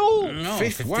 59 all. No,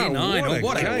 59. Wow,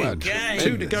 What a game. game.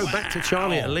 2 to go. Back to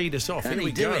Charlie to lead us off. Can Here he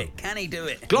we do go. it? Can he do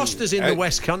it? Gloucester's in the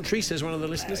West Country, says one of the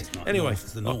listeners. Anyway,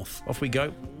 it's the North. Off we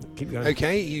go. Keep going.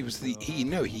 Okay, he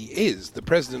is the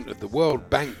president of the World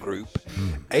Bank Group,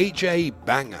 AJ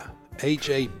Banger.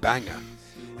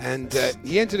 And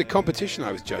he entered a competition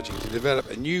I was judging to develop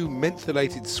a new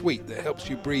mentholated sweet that helps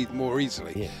you breathe more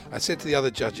easily. Yeah. I said to the other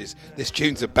judges, this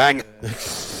tune's a banger.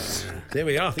 There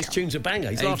we are. This tune's a banger.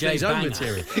 He's AJ after his own Banger.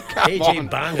 material. Come AJ on.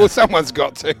 Banger. Well, someone's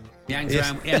got to. He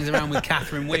hangs around with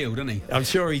Catherine Wheel, doesn't he? I'm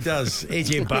sure he does.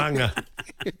 AJ Banger.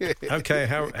 Okay,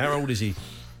 how old is he?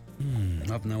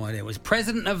 I've no idea. Was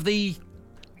president of the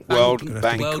World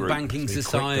Banking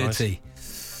Society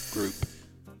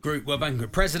Group. World Banking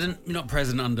Group. President. You're not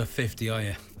president under 50, are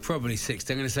you? Probably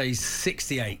 60. I'm going to say he's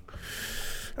 68.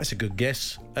 That's a good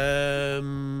guess.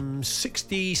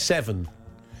 67.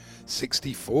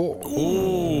 64.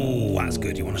 Ooh, that's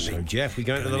good. You want to So, Jeff, we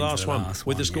go into the last one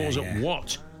with the scores yeah. at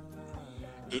what?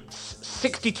 It's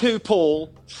 62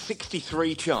 Paul,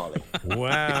 63 Charlie.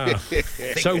 Wow.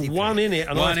 So one in it,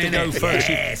 and I One have to in go it. first.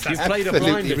 Yes, You've that's played a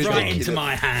absolutely blinder. Right into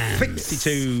my hands.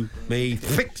 62, me,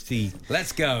 60.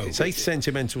 Let's go. Say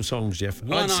sentimental songs, Jeff.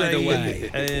 One I'd say, either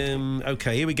way.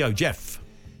 Okay, here we go. Jeff.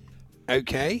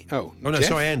 Okay. Oh no, Jeff?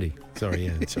 sorry, Andy. Sorry,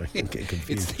 yeah, sorry. I'm getting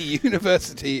confused. It's the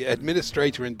university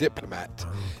administrator and diplomat,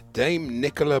 Dame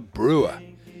Nicola Brewer.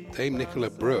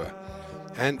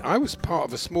 And I was part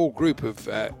of a small group of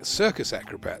circus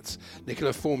acrobats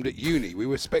Nicola formed at uni. We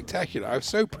were spectacular. I was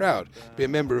so proud to be a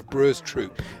member of Brewer's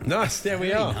troupe. Nice, there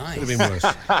we are. Nice. Could have been worse.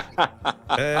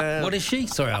 What is she?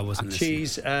 Sorry, I wasn't listening.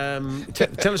 She's.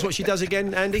 Tell us what she does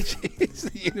again, Andy. She's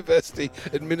the university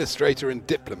administrator and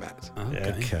diplomat.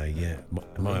 Okay, yeah.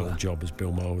 My old job, as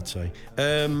Bill Maher would say.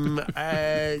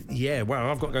 Yeah,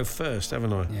 well, I've got to go first,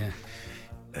 haven't I? Yeah.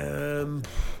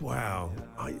 Wow.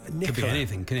 Nicola. Could be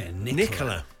anything, can it?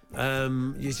 Nicola.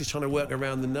 You're just trying to work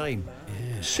around the name.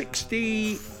 Yeah.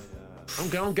 60. I'm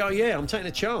going. Yeah, I'm taking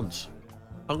a chance.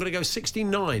 I'm going to go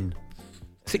 69.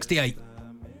 68.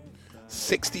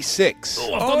 66.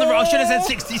 Oh, I've gone the wrong. I should have said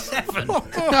 67. No,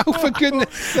 for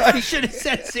goodness sake. I should have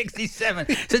said 67.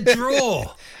 It's a draw.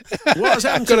 What has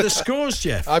happened to the scores,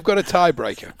 Jeff? I've got a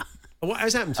tiebreaker. What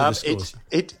has happened to the scores?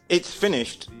 It's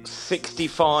finished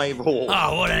 65 all.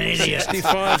 Oh, what an idiot.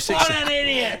 65, 60. What an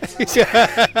idiot.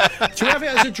 Should we have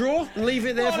it as a draw and leave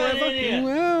it there forever?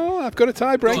 Well, I've got a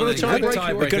tiebreaker. We're going to have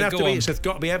to Go be. on. It's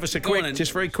got to be ever so Go on quick. then.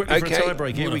 Just very quickly for a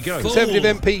tiebreak. Here What we a go. fool. Conservative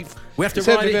MP. We have to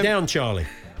write it down, Charlie.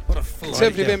 What a fool.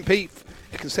 Conservative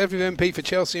MP for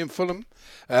Chelsea and Fulham,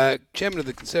 Chairman of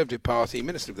the Conservative Party,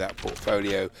 Minister of that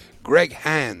portfolio, Greg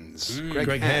Hands.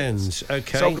 Greg Hands,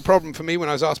 okay. Solved the problem for me when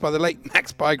I was asked by the late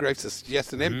Max Bygrave to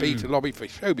suggest an MP to lobby for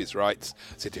showbiz rights.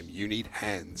 I said to him, you need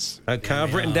hands. Okay,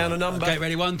 I've written down a number. Okay,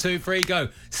 ready? 1, 2, 3, go.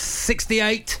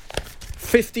 68.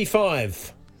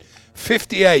 55.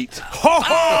 58.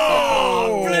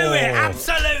 Oh, blew it.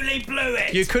 Absolutely blew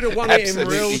it. You could have won it in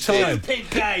real time. Stupid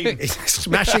game. It's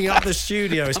smashing up the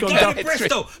studio. It's gone Go dark. to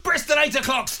Bristol. Bristol, 8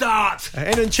 o'clock start.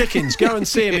 Hen and Chickens, go and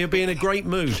see him. He'll be in a great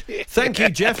mood. Thank you,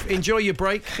 Jeff. Enjoy your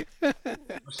break.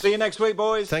 See you next week,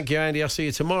 boys. Thank you, Andy. I'll see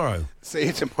you tomorrow. See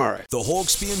you tomorrow. The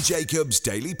Hawksby and Jacobs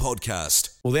Daily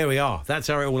Podcast. Well, there we are. That's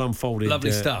how it all unfolded.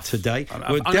 Lovely stuff. Today.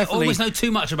 I always know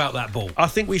too much about that ball. I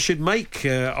think we should make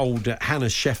old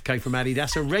Hannah's Chef K from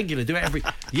Adidas a regular. Do it every.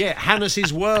 Yeah,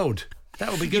 Hannah's World.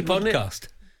 That would be good, wouldn't it? Podcast.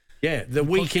 Yeah, the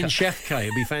week in Chef K.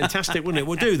 It'd be fantastic, wouldn't it?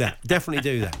 We'll do that. Definitely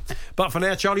do that. But for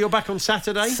now, Charlie, you're back on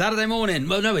Saturday. Saturday morning.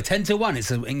 Well, no, we're 10 to 1.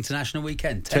 It's an international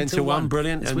weekend. 10 to 1.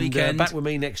 Brilliant. This and weekend. Back with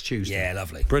me next Tuesday. Yeah,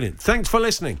 lovely. Brilliant. Thanks for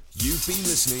listening. You've been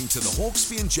listening to the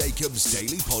Hawksby and Jacobs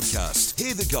Daily Podcast.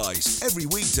 Hear the guys every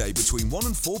weekday between 1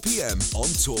 and 4 p.m. on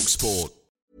TalkSport.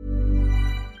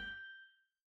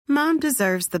 Mom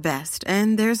deserves the best,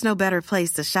 and there's no better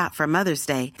place to shop for Mother's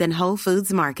Day than Whole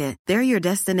Foods Market. They're your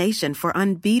destination for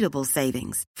unbeatable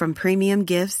savings, from premium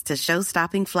gifts to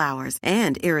show-stopping flowers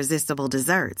and irresistible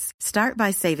desserts. Start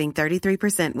by saving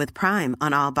 33% with Prime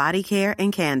on all body care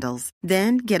and candles.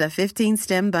 Then get a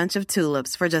 15-stem bunch of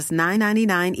tulips for just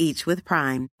 $9.99 each with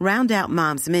Prime. Round out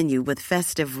Mom's menu with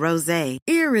festive rosé,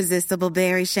 irresistible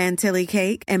berry chantilly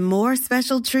cake, and more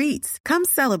special treats. Come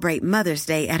celebrate Mother's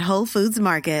Day at Whole Foods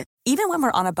Market. Even when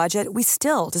we're on a budget, we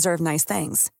still deserve nice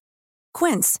things.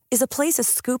 Quince is a place to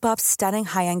scoop up stunning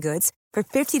high-end goods for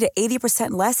 50 to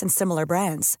 80% less than similar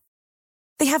brands.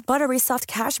 They have buttery soft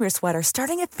cashmere sweaters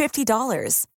starting at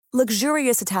 $50,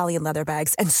 luxurious Italian leather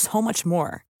bags, and so much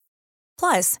more.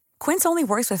 Plus, Quince only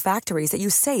works with factories that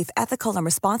use safe, ethical, and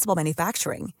responsible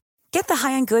manufacturing. Get the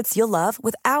high-end goods you'll love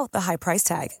without the high price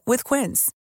tag with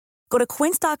Quince. Go to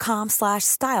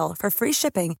quince.com/style for free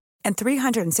shipping and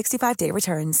 365-day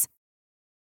returns.